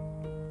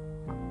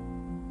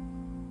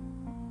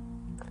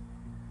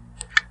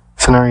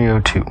 Scenario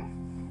 2.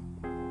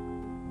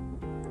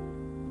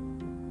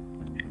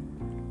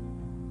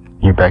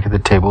 You're back at the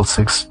table,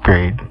 6th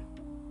grade,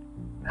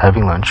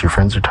 having lunch. Your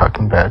friends are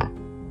talking bad.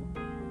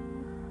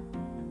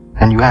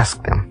 And you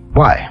ask them,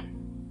 why?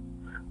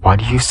 Why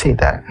do you say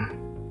that?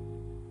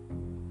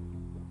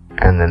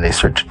 And then they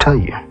start to tell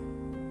you.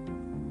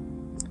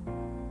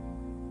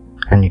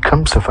 And you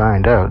come to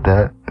find out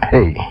that,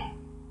 hey,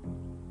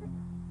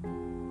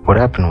 what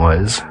happened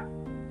was,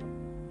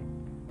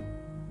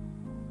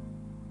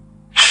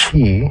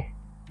 she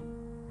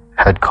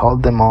had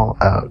called them all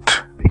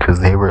out because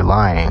they were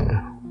lying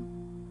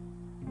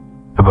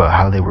about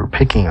how they were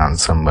picking on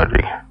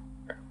somebody.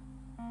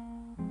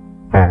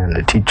 And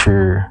the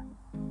teacher,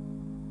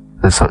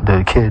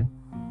 the kid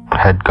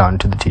had gone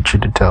to the teacher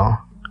to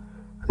tell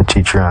the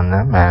teacher on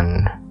them,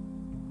 and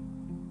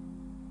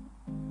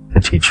the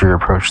teacher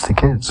approached the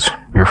kids,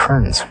 your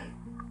friends,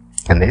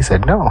 and they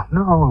said, no, we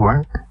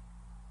weren't.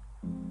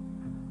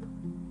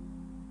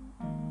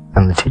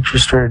 And the teacher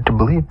started to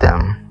believe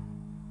them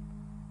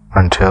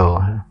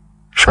until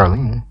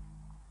Charlene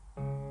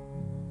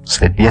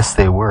said, yes,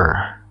 they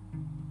were,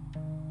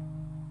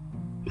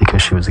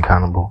 because she was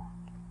accountable.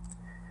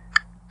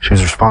 She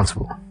was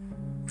responsible.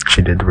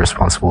 She did the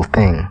responsible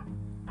thing.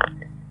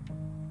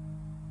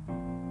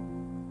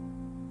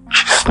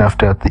 She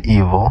snuffed out the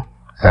evil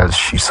as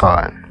she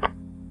saw it.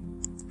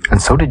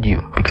 And so did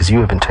you, because you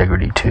have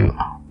integrity too.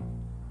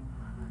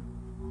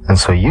 And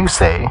so you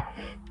say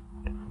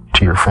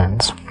to your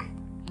friends,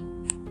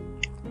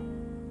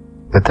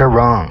 that they're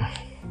wrong,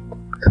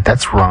 that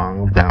that's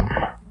wrong with them.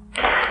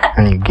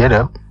 And you get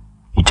up,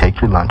 you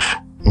take your lunch,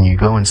 and you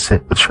go and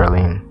sit with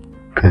Charlene,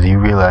 because you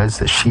realize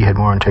that she had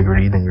more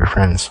integrity than your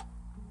friends.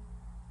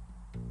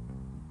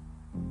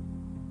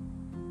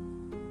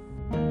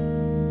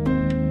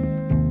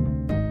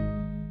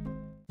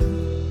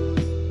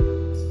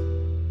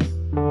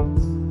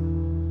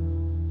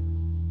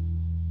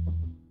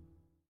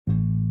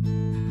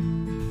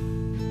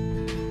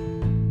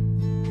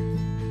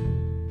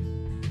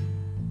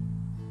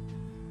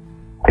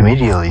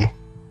 Immediately,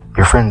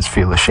 your friends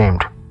feel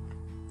ashamed,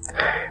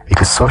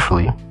 because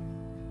socially,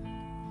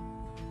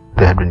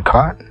 they had been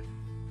caught,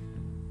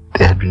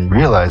 they had been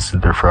realized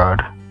that they're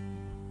fraud,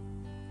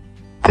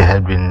 they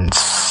had been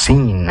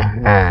seen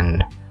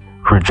and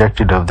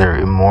rejected of their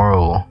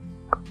immoral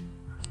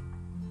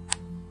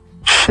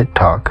shit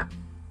talk,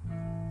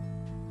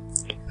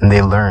 and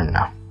they learn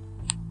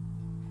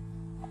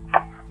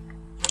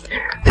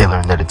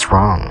that it's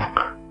wrong.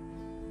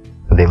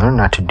 They learn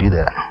not to do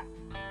that,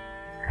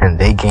 and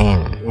they gain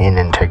in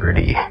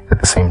integrity at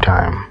the same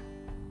time.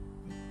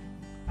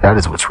 That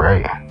is what's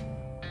right.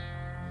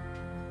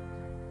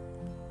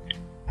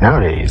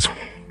 Nowadays,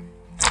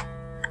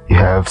 you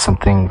have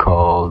something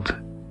called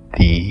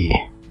the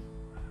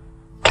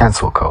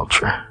cancel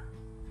culture.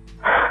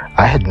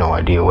 I had no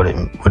idea what it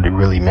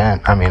really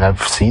meant. I mean,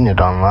 I've seen it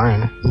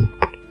online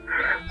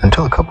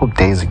until a couple of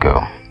days ago.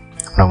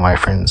 One of my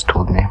friends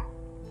told me.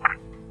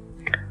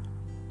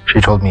 She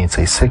told me it's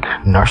a sick,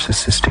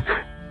 narcissistic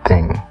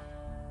thing.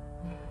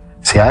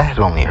 See, I had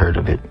only heard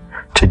of it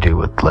to do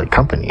with, like,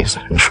 companies.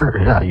 And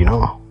sure, yeah, you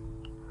know.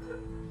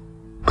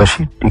 But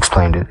she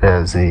explained it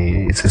as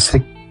it's a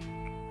sick,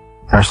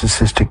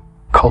 narcissistic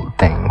cult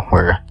thing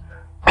where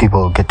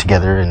people get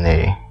together and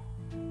they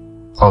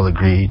all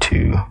agree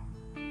to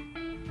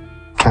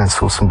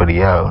cancel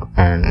somebody out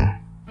and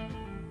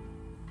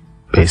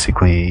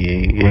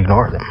basically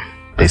ignore them,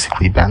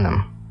 basically ban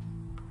them,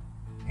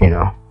 you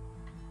know.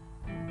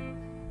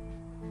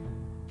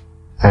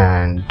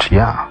 And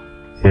yeah,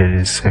 it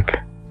is sick.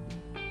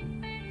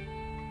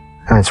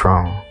 And it's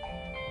wrong.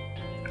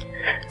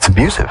 It's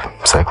abusive,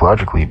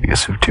 psychologically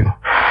abusive too.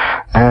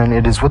 And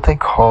it is what they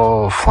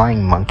call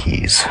flying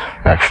monkeys,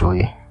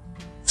 actually.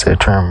 It's a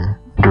term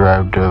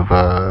derived of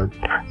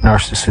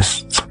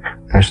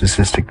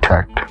narcissistic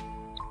tact,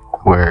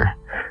 where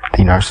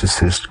the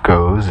narcissist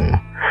goes and,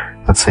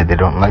 let's say they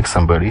don't like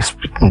somebody,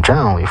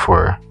 generally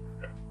for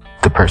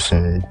the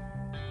person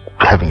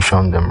having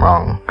shown them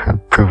wrong,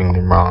 proving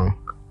them wrong,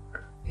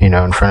 you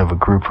know, in front of a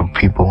group of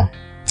people.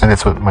 And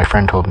that's what my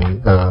friend told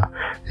me,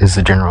 is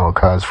the general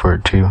cause for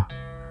it too.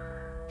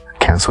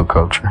 Cancel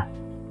culture.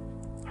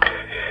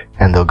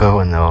 And they'll go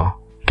and they'll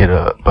get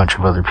a bunch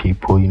of other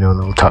people, you know, and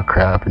they'll talk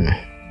crap and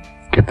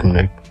get them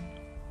to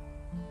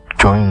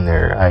join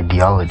their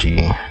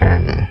ideology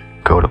and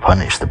go to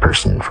punish the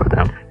person for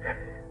them.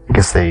 I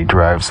guess they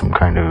derive some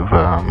kind of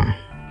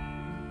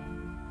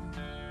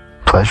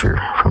pleasure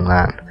from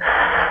that.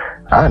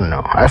 I don't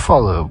know. I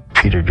follow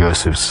Peter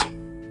Joseph's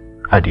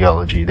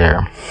ideology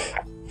there.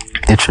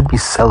 It should be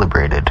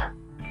celebrated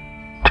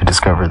to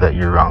discover that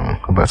you're wrong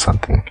about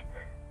something,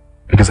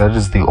 because that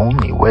is the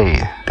only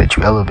way that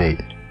you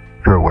elevate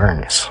your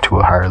awareness to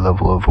a higher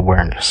level of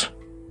awareness.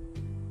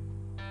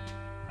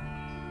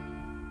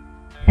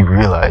 You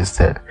realize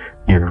that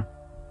your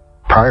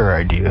prior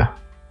idea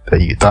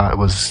that you thought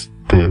was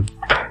the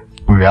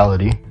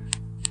reality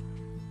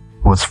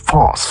was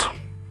false.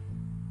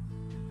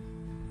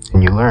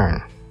 And you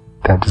learn.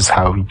 That is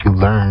how you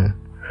learn.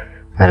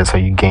 That is how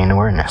you gain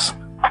awareness,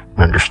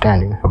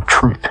 understanding of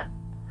truth.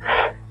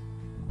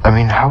 I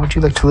mean, how would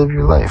you like to live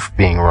your life?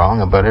 Being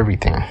wrong about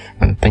everything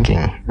and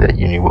thinking that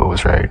you knew what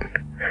was right.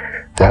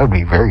 That would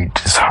be very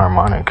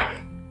disharmonic.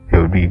 It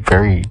would be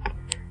very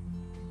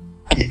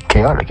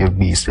chaotic. It would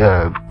be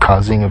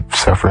causing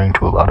suffering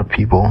to a lot of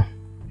people.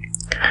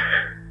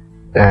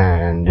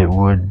 And it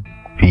would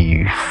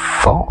be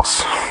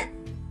false.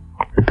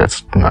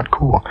 That's not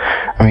cool.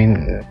 I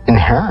mean,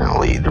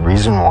 inherently, the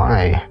reason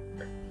why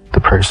the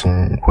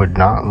person would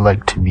not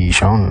like to be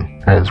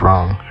shown as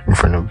wrong in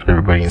front of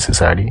everybody in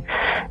society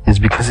is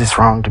because it's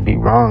wrong to be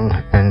wrong,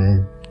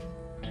 and,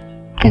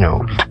 you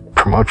know, to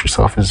promote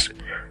yourself is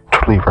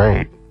totally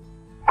right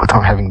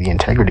without having the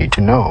integrity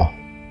to know,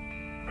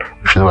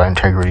 which is why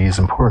integrity is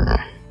important.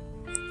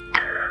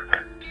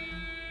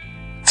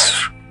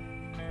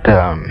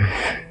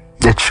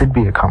 It should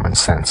be a common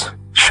sense. It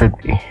should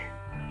be.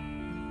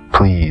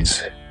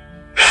 Please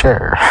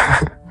share.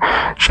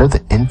 Share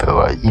the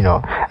info. You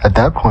know, at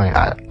that point,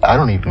 I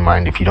don't even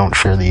mind if you don't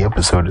share the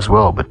episode as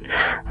well, but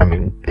I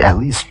mean, at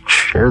least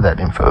share that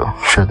info.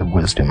 Share the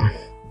wisdom.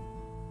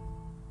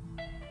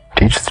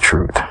 Teach the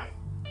truth.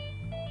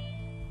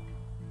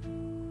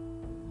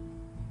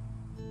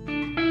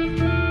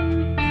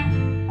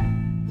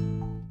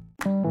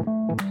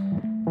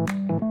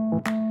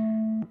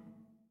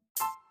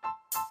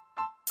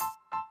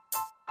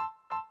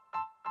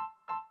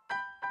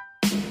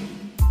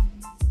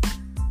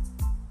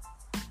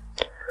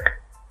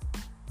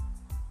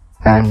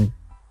 And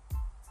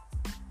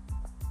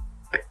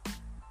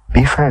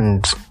be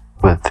friends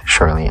with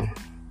Charlene.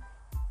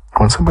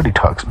 When somebody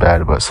talks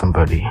bad about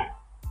somebody,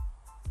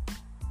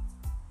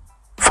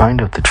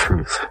 find out the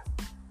truth.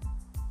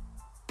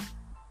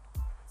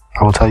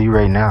 I will tell you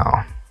right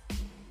now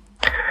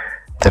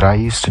that I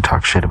used to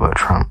talk shit about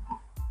Trump.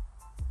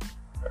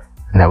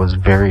 And that was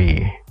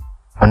very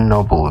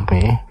unnoble of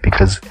me,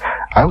 because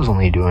I was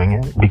only doing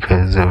it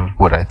because of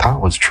what I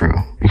thought was true,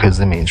 because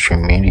the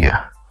mainstream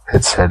media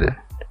had said it.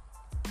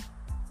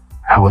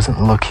 I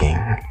wasn't looking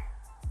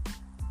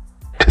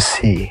to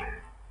see.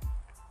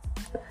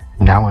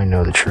 Now I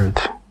know the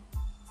truth.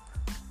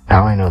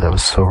 Now I know that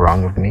was so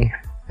wrong of me,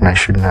 and I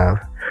shouldn't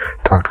have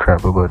talked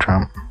crap about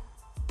Trump.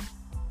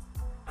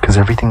 Because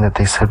everything that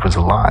they said was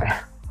a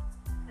lie.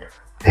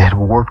 They had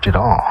worked it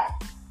all.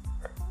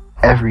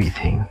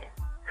 Everything.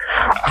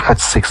 I've got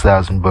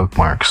 6,000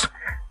 bookmarks.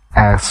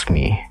 Ask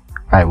me,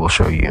 I will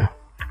show you.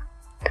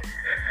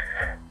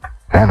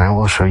 And I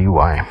will show you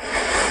why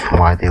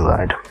they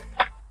lied.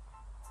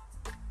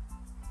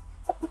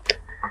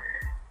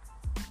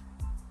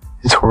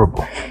 It's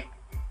horrible.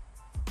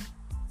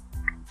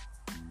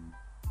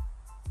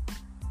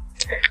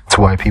 It's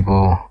why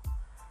people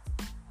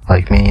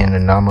like me and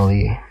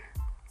Anomaly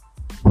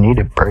need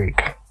a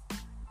break.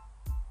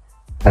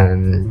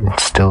 And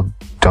still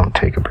don't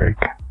take a break.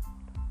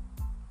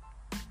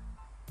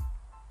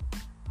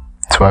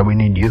 That's why we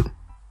need you.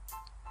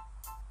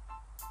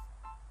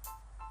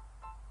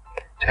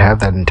 To have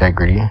that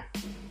integrity.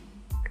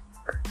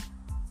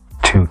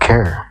 To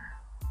care.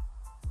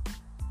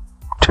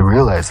 To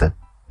realize that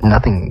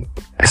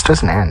this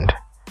doesn't end.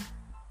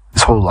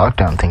 This whole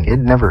lockdown thing, it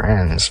never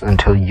ends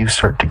until you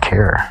start to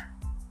care.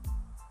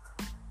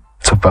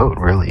 It's a vote,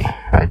 really.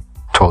 I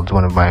told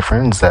one of my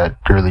friends that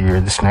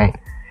earlier this night.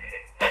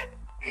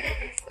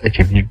 Like,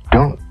 if you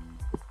don't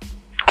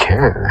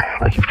care,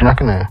 like, if you're not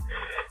gonna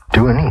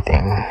do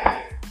anything,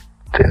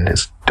 then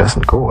this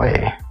doesn't go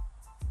away.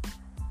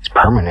 It's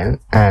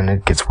permanent, and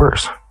it gets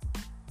worse.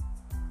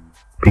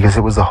 Because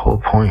it was the whole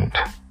point.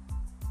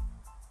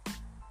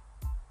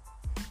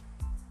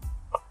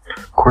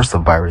 Of course the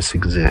virus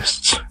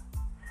exists.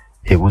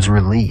 It was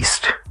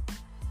released.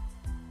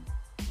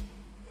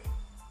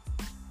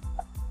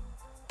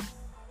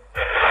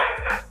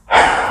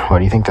 Why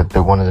do you think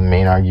that one of the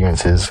main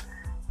arguments is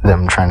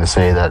them trying to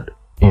say that,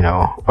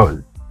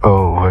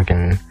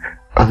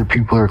 other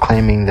people are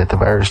claiming that the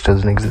virus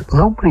doesn't exist?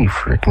 Nobody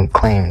freaking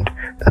claimed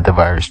that the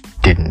virus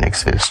didn't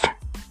exist.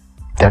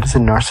 That is a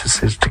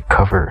narcissistic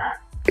cover.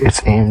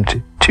 It's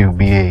aimed to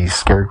be a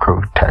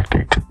scarecrow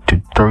tactic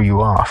to throw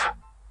you off.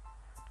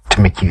 To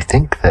make you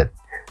think that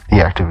the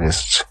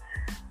activists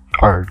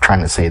are trying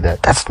to say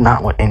that. That's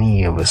not what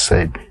any of us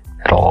said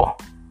at all.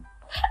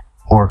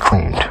 Or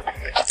claimed.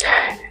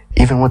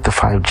 Even with the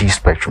 5G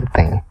spectrum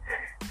thing.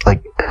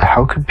 Like,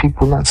 how could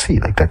people not see?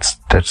 Like, that's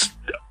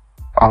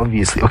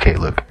obviously... Okay,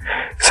 look.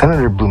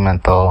 Senator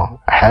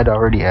Blumenthal had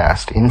already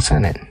asked in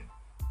Senate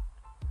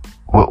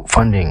what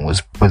funding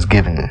was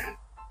given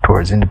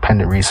towards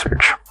independent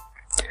research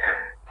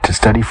to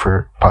study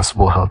for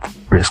possible health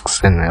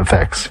risks and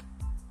effects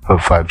of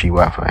 5G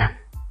Wi-Fi.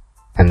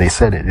 And they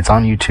said it. It's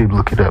on YouTube.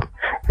 Look it up.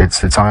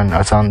 It's on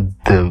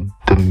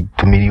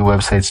the media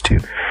websites too.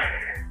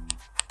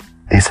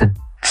 They said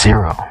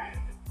 0.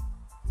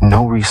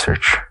 No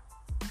research.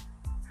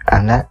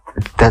 And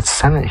that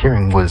Senate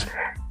hearing was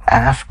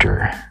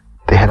after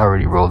they had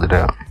already rolled it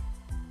out.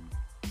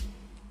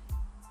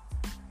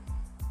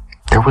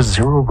 There was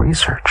 0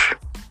 research.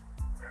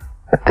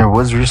 There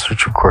was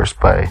research, of course,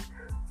 by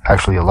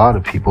actually a lot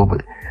of people,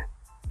 but,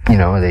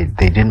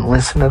 they didn't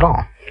listen at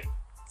all.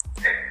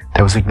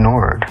 That was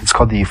ignored. It's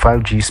called the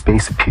 5G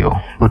Space Appeal.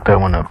 Look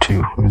that one up,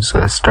 too. It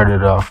was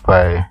started off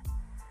by...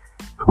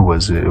 Who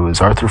was it? It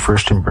was Arthur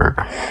Furstenberg.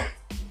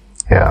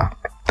 Yeah.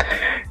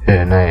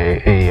 And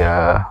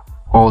a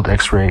old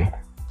X-ray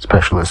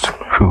specialist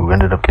who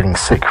ended up getting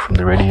sick from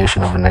the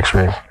radiation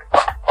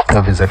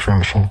of his X-ray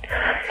machine.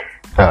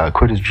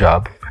 Quit his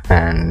job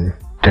and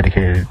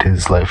dedicated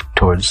his life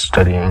towards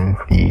studying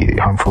the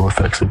harmful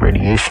effects of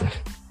radiation.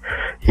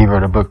 He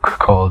wrote a book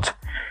called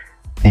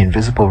The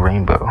Invisible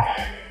Rainbow,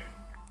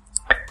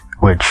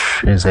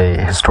 which is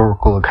a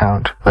historical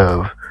account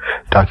of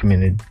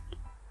documented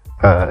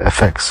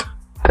effects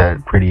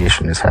that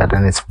radiation has had,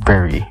 and it's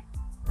very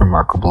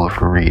remarkable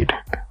of a read,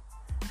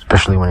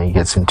 especially when he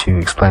gets into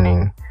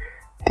explaining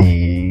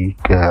the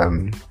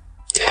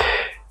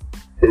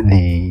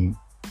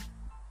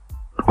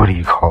what do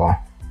you call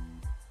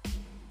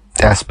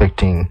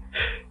aspecting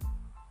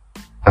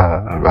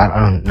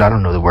I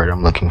don't know the word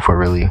I'm looking for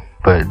really,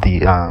 but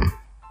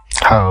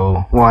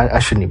I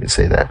shouldn't even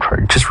say that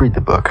part. Just read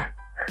the book.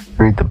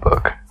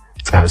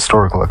 It's a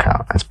historical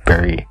account. It's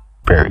very,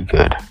 very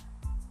good.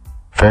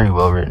 Very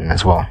well written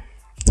as well.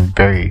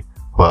 Very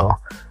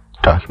well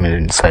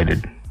documented and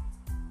cited.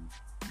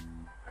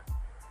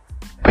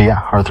 But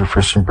yeah, Arthur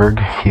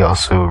Furstenberg, he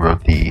also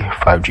wrote the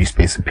 5G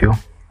Space Appeal,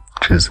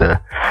 which is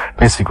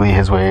basically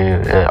his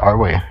way, our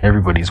way,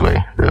 everybody's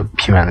way,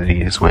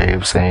 humanity's way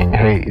of saying,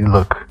 hey,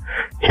 look,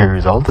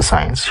 here's all the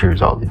science,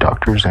 here's all the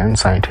doctors and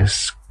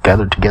scientists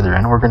gathered together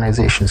and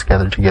organizations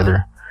gathered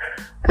together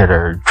that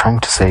are trying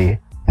to say,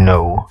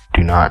 no,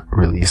 do not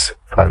release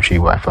 5G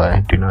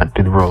Wi-Fi, do not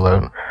do the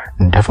rollout,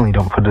 and definitely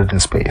don't put it in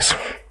space.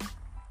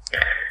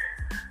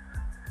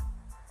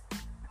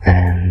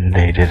 And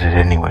they did it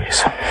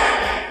anyways.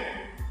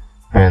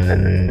 And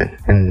then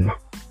in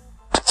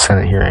the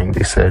Senate hearing,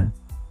 they said,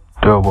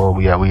 oh, well,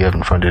 we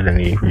haven't funded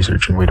any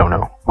research and we don't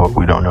know. Well,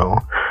 we don't know,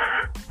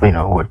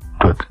 what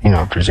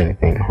if there's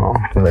anything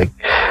wrong. Like,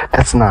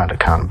 that's not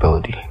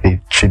accountability. They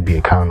should be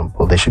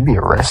accountable. They should be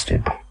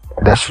arrested.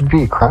 That should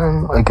be a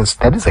crime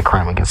that is a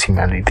crime against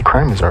humanity. The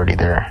crime is already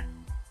there.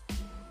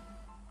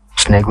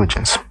 It's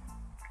negligence.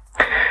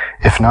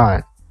 If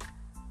not,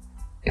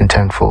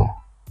 intentful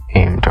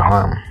aim to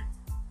harm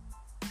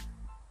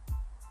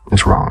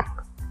is wrong.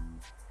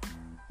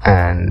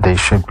 And they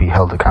should be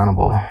held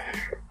accountable.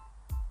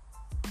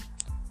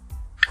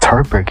 It's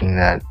heartbreaking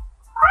that...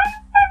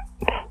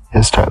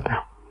 Yes, Tyler.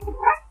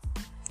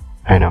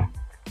 I know.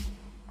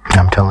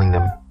 I'm telling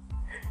them.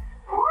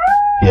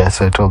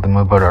 Yes, I told them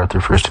about Arthur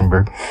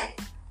Furstenberg.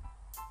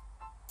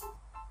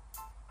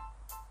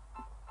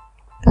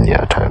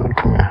 Yeah, Tyler,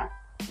 come here.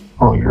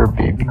 Oh, you're a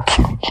baby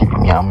kitty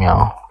meow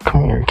meow.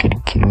 Come here,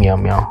 kitty meow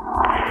meow.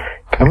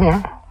 Come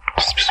here.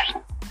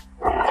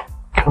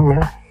 Come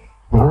here.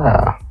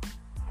 Yeah.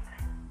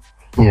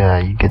 Yeah,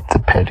 you get the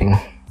petting.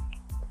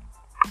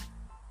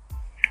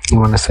 You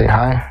want to say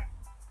hi?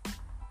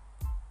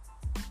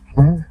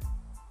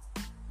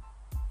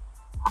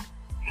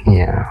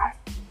 Yeah.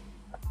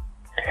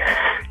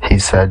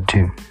 He's sad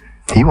too.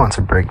 He wants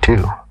a break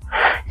too.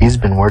 He's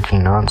been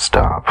working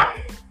non-stop.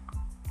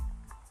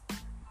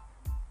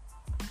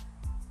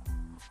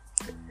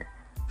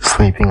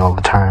 Sleeping all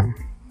the time.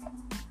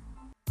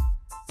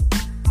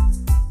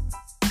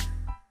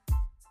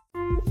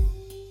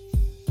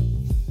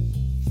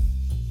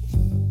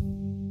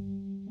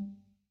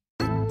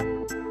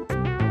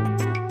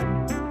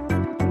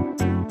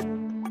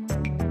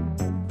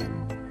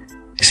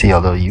 You see,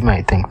 although you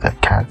might think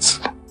that cats,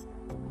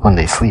 when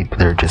they sleep,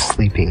 they're just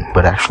sleeping,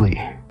 but actually,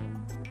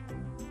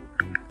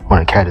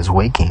 when a cat is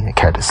waking, a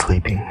cat is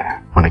sleeping.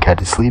 When a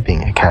cat is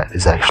sleeping, a cat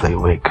is actually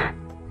awake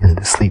in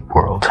the sleep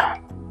world,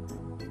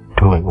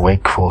 doing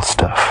wakeful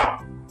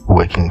stuff,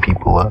 waking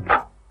people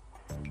up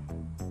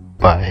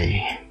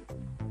by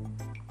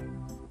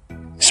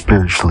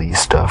spiritually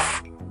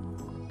stuff,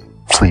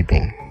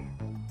 sleeping,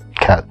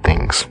 cat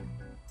things.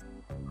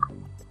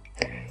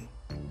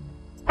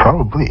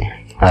 Probably.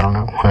 I don't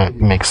know. It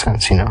makes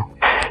sense, You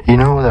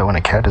know that when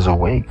a cat is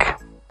awake,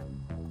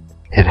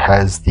 it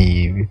has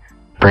the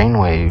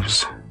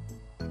brainwaves.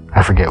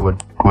 I forget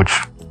which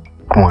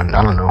one.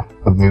 I don't know.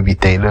 Maybe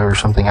theta or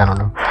something. I don't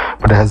know.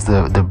 But it has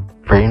the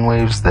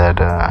brainwaves that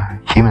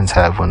humans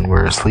have when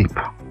we're asleep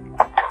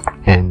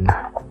in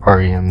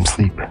REM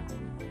sleep.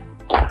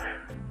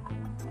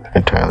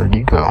 And Tyler,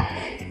 you go.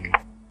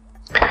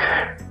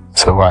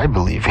 So I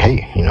believe,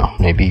 hey,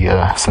 maybe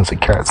since a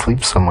cat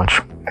sleeps so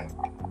much,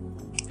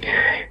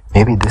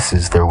 maybe this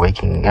is their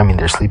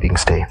their sleeping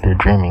state, their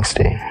dreaming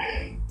state.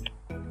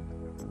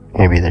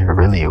 Maybe they're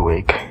really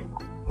awake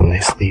when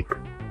they sleep.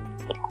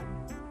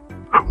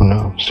 Who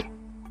knows?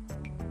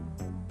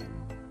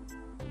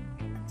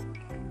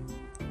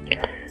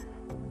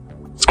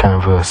 It's kind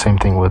of the same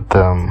thing with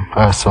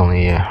us,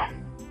 only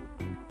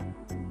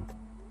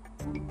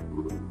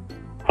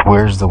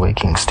where's the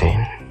waking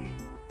state?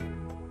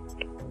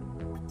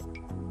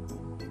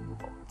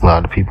 A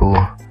lot of people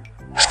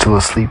still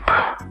asleep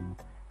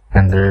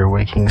in their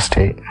waking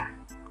state.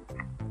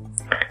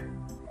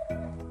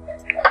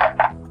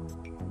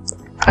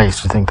 I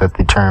used to think that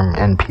the term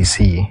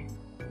NPC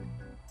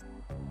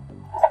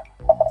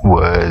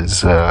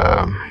was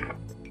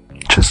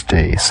just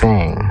a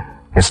saying.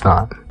 It's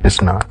not.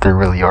 There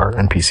really are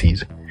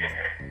NPCs.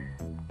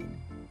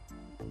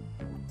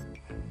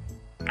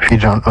 If you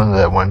don't know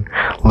that one,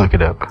 look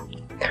it up.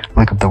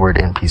 Look up the word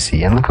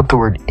NPC and look up the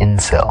word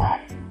incel.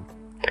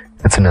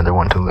 That's another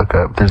one to look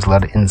up. There's a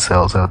lot of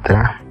incels out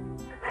there.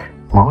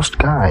 Most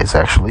guys,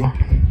 actually.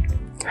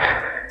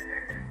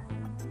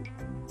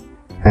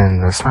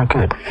 And that's not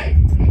good.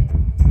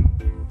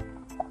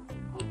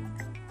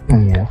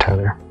 Yeah,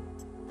 Tyler.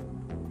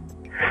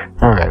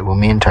 Alright, well,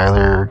 me and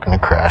Tyler are gonna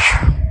crash.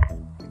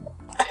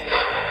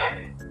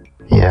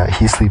 Yeah,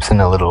 he sleeps in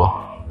a little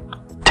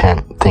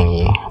tent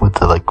thingy with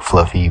the,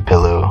 fluffy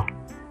pillow.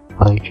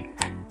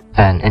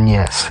 And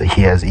yes,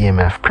 he has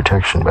EMF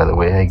protection, by the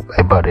way.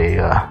 I bought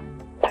a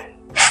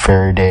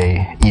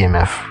Faraday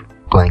EMF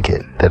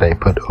blanket that I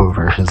put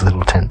over his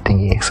little tent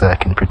thingy so I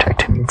can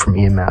protect him from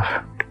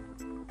EMF.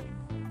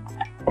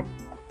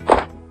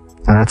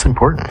 And that's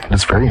important.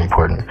 That's very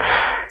important.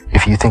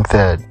 If you think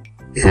that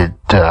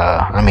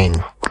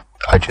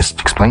I just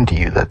explained to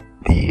you that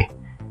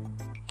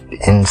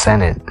in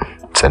Senate,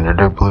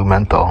 Senator Blue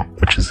Menthol,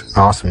 which is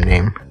an awesome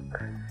name,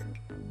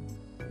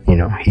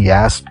 he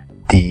asked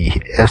the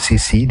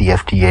FCC, the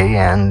FDA,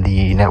 and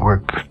the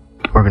network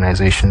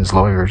organization's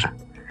lawyers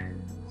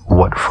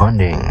what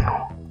funding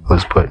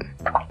was put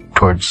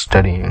towards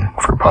studying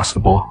for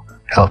possible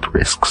health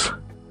risks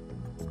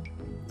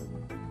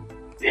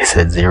He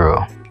said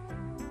 0.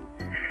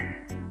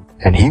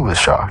 And he was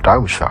shocked. I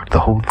was shocked. The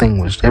whole thing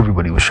was,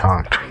 everybody was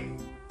shocked.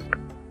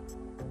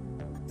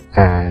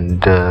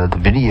 And the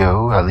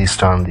video, at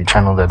least on the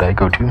channel that I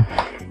go to,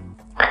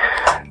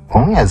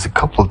 only has a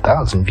couple of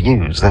thousand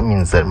views. That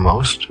means that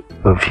most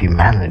of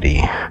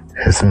humanity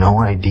has no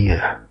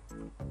idea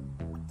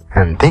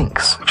and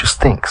just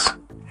thinks,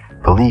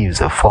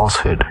 believes a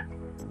falsehood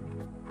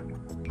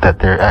that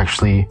there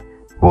actually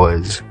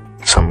was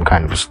some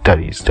kind of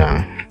studies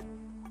done.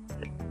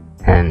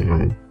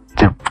 And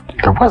there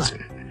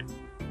wasn't.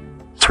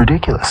 It's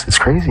ridiculous. It's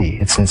crazy.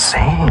 It's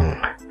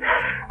insane.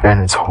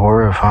 And it's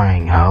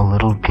horrifying how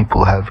little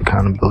people have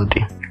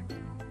accountability.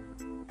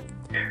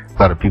 A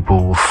lot of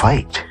people will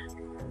fight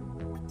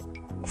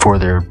for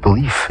their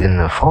belief in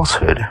the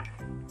falsehood.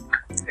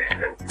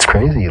 It's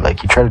crazy.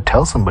 Like, you try to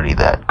tell somebody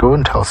that. Go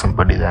and tell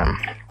somebody that.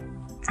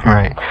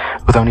 Right?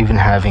 Without even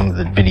having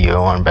the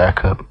video on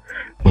backup,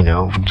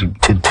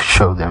 to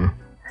show them.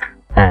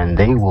 And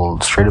they will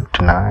straight up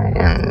deny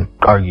and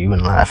argue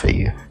and laugh at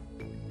you.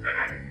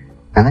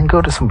 And then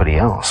go to somebody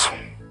else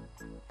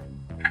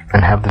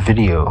and have the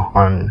video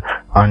on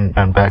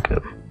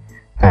backup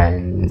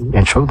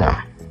and show them.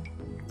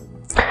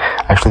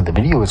 Actually, the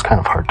video is kind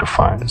of hard to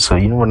find, so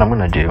you know what I'm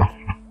gonna do?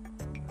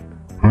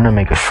 I'm gonna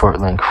make a short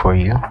link for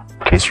you,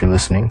 in case you're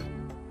listening.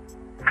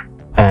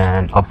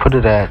 And I'll put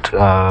it at,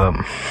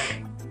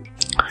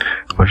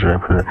 where should I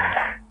put it?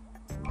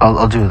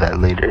 I'll do that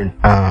later.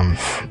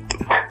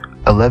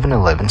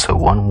 1111, so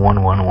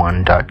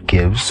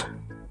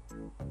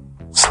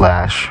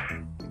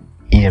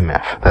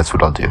 1111.gives/EMF. That's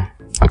what I'll do,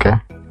 okay?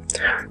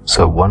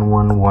 So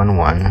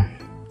 1111,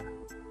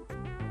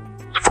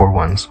 4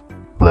 ones,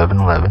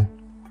 1111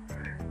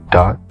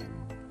 dot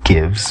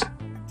gives,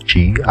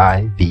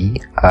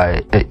 G-I-V-I-E,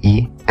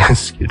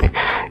 excuse me,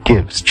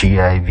 gives,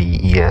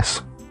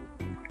 G-I-V-E-S,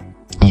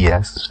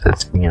 E-S,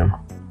 that's,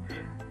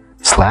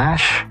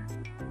 slash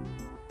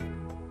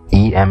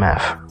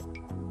EMF.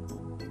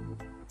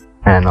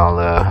 And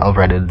I'll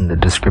write it in the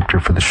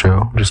descriptor for the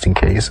show, just in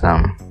case,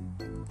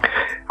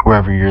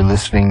 wherever you're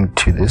listening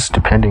to this,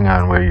 depending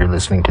on where you're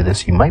listening to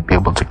this, you might be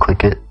able to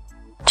click it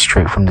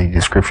straight from the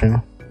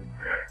description.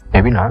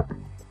 Maybe not.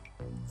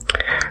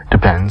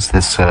 Depends.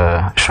 This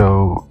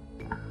show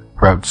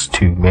routes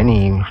to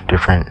many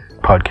different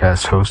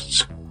podcast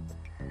hosts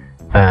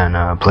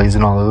and plays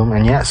in all of them.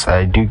 And yes,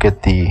 I do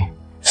get the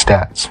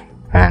stats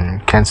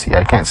and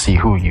I can't see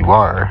who you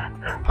are,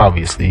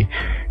 obviously,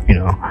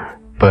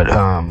 but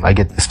I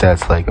get the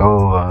stats like,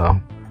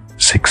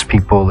 6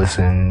 people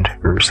listened,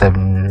 or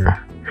 7, or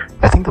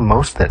I think the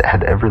most that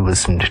had ever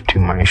listened to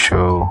my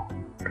show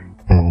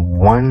in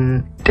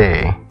one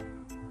day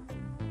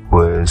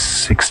was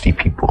 60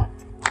 people.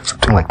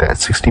 Something like that.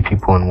 60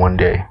 people in one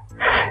day.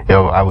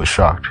 I was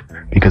shocked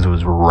because it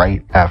was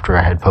right after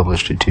I had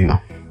published it too.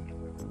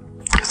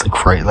 It's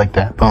like right like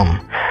that.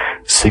 Boom.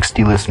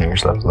 60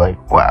 listeners. I was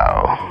like,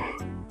 wow.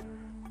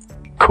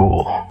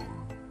 Cool.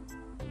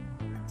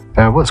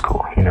 And it was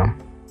cool,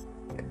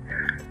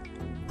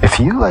 If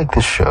you like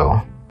this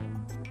show,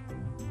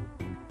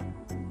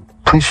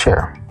 please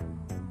share.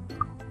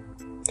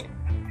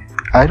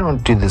 I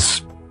don't do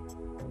this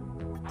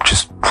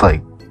just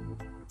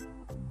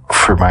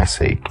for my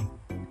sake.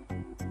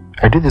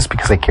 I do this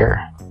because I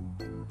care.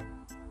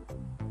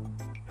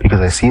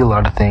 Because I see a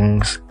lot of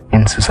things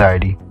in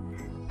society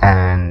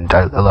and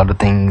a lot of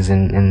things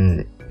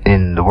in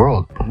the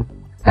world.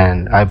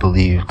 And I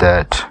believe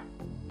that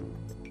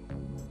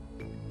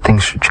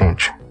things should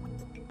change.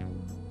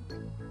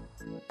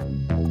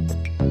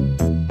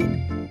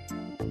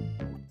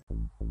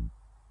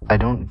 I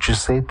don't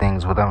just say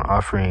things without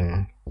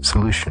offering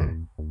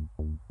solution.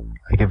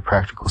 I give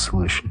practical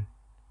solution.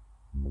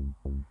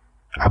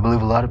 I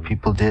believe a lot of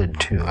people did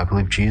too. I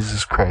believe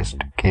Jesus Christ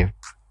gave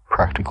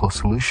practical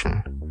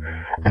solution.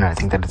 And I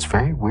think that it's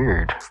very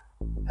weird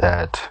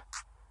that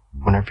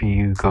whenever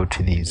you go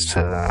to these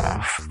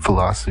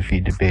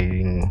philosophy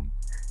debating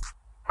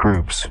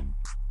groups,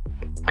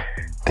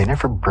 they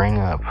never bring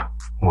up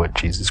what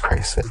Jesus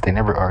Christ said. They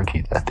never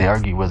argue that. They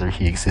argue whether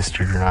he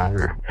existed or not,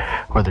 or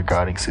whether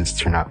God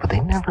exists or not, but they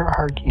never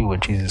argue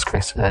what Jesus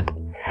Christ said,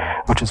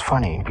 which is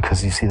funny,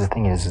 because you see, the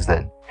thing is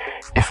that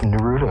if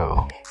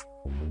Naruto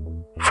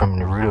from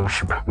Naruto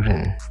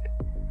Shippuden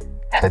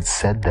had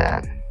said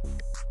that,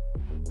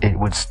 it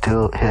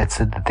had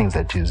said the things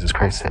that Jesus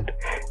Christ said,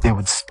 it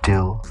would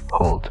still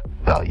hold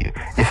value.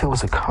 If it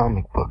was a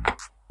comic book,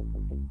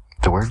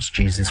 the words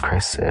Jesus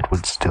Christ said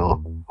would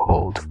still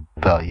hold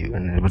value,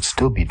 and it would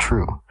still be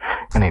true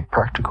in a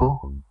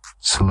practical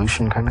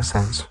solution kind of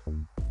sense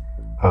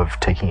of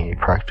taking a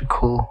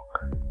practical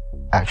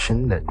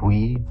action that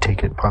we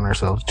take it upon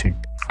ourselves to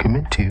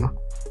commit to.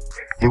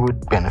 It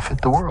would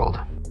benefit the world.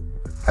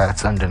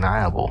 That's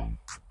undeniable.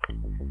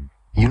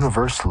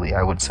 Universally,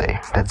 I would say.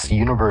 That's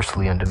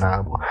universally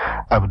undeniable.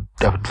 I would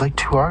like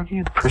to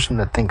argue the person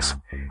that thinks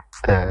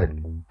that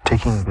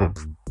taking the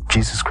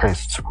Jesus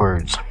Christ's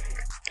words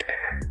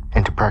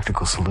into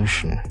practical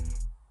solution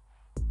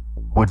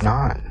would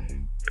not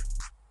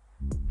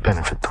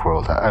benefit the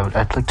world? I'd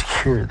like to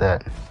hear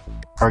that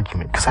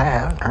argument, because I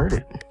haven't heard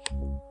it.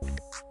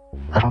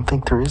 I don't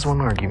think there is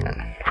one argument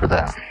for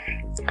that.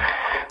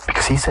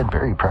 Because he said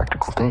very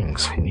practical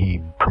things, and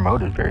he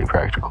promoted very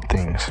practical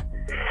things.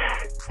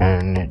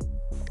 And it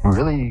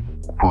really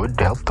would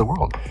help the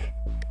world.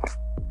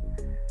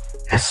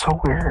 It's so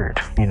weird,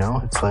 you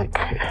know? It's like,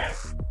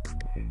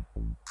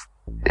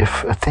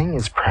 if a thing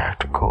is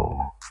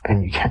practical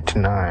and you can't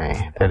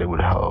deny that it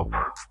would help,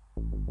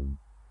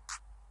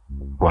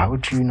 why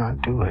would you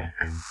not do it?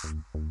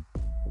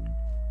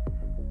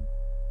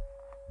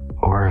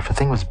 Or if a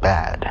thing was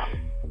bad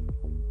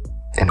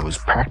and it was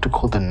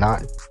practical to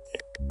not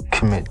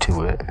commit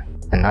to it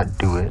and not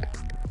do it,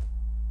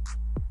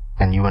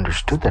 and you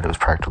understood that it was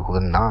practical to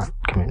not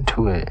commit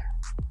to it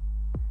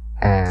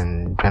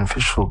and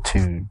beneficial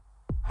to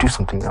do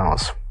something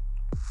else,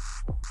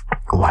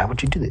 why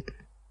would you do it?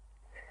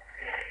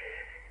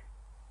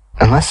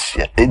 Unless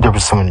there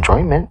was some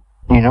enjoyment,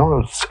 you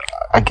know,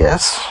 I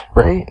guess,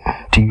 right?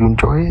 Do you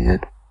enjoy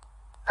it?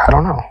 I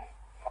don't know.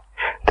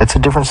 That's a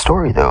different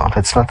story, though.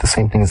 That's not the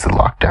same thing as the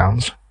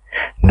lockdowns.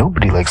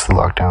 Nobody likes the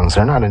lockdowns.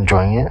 They're not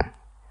enjoying it.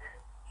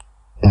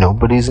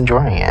 Nobody's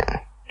enjoying it.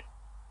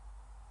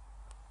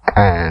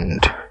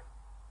 And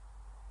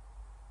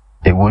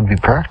it would be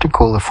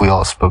practical if we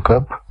all spoke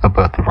up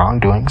about the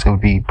wrongdoings. It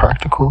would be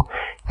practical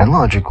and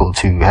logical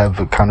to have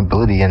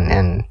accountability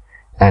and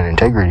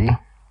integrity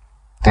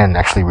and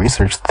actually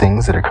research the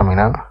things that are coming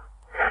out.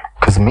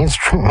 Because the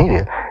mainstream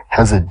media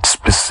has a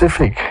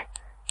specific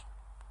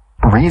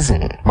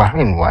reason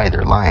behind why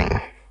they're lying.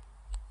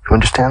 You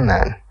understand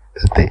that?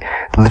 That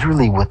they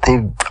literally, what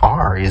they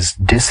are is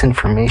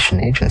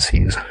disinformation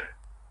agencies.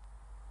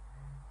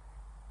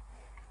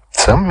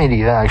 Some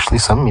media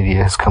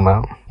has come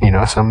out, you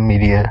know, some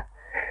media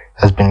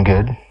has been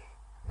good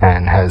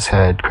and has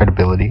had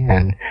credibility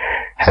and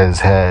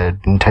has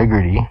had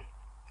integrity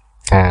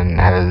and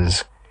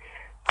has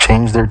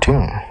changed their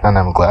tune, and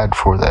I'm glad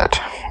for that.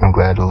 I'm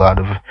glad a lot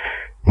of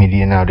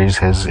media nowadays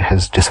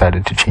has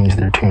decided to change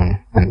their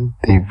tune, and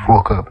they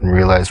woke up and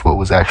realized what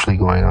was actually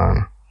going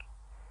on.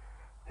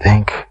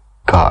 Thank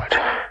God.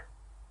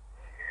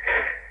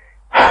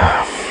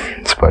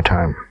 It's about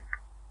time.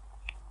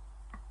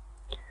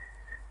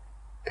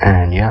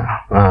 And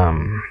yeah,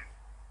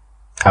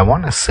 I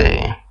want to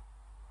say,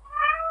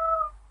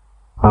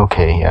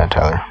 okay, yeah,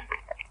 Tyler.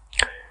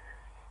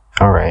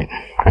 Alright,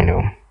 I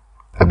know.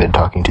 I've been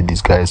talking to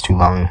these guys too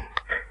long.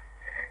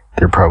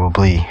 They're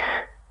probably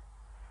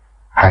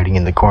hiding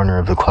in the corner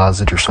of the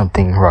closet or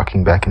something,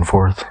 rocking back and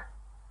forth.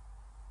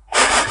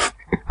 I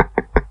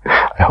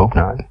hope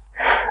not.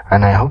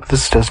 And I hope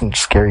this doesn't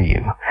scare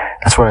you.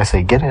 That's what I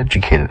say, get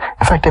educated.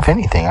 In fact, if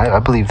anything, I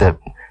believe that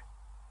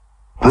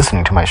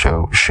listening to my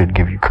show should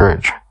give you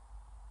courage.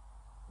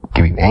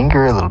 Give you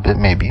anger a little bit,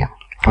 maybe,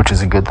 which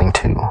is a good thing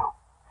too.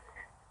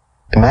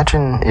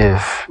 Imagine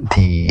if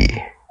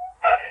the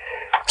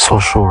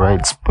social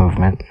rights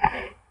movement,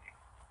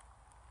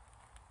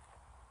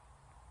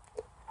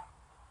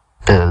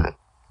 the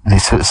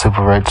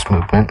civil rights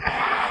movement,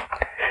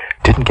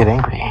 didn't get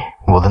angry.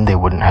 Well, then they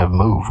wouldn't have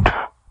moved,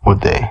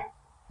 would they?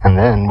 And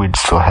then we'd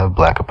still have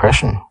black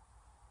oppression.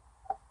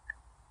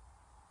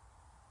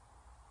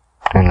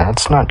 And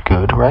that's not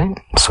good, right?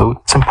 So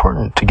it's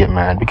important to get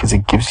mad because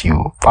it gives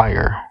you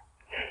fire.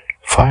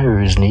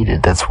 Fire is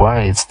needed. That's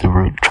why it's the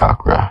root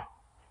chakra.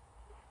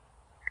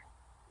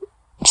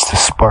 It's the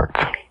spark.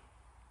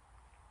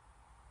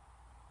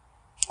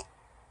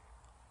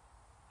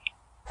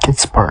 Get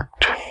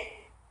sparked.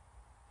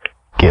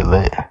 Get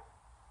lit.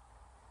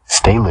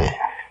 Stay lit.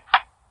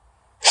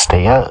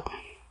 Stay up.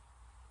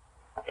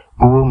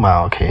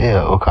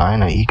 Umaokea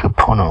okaina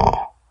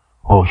ikapono.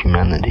 O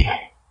humanity.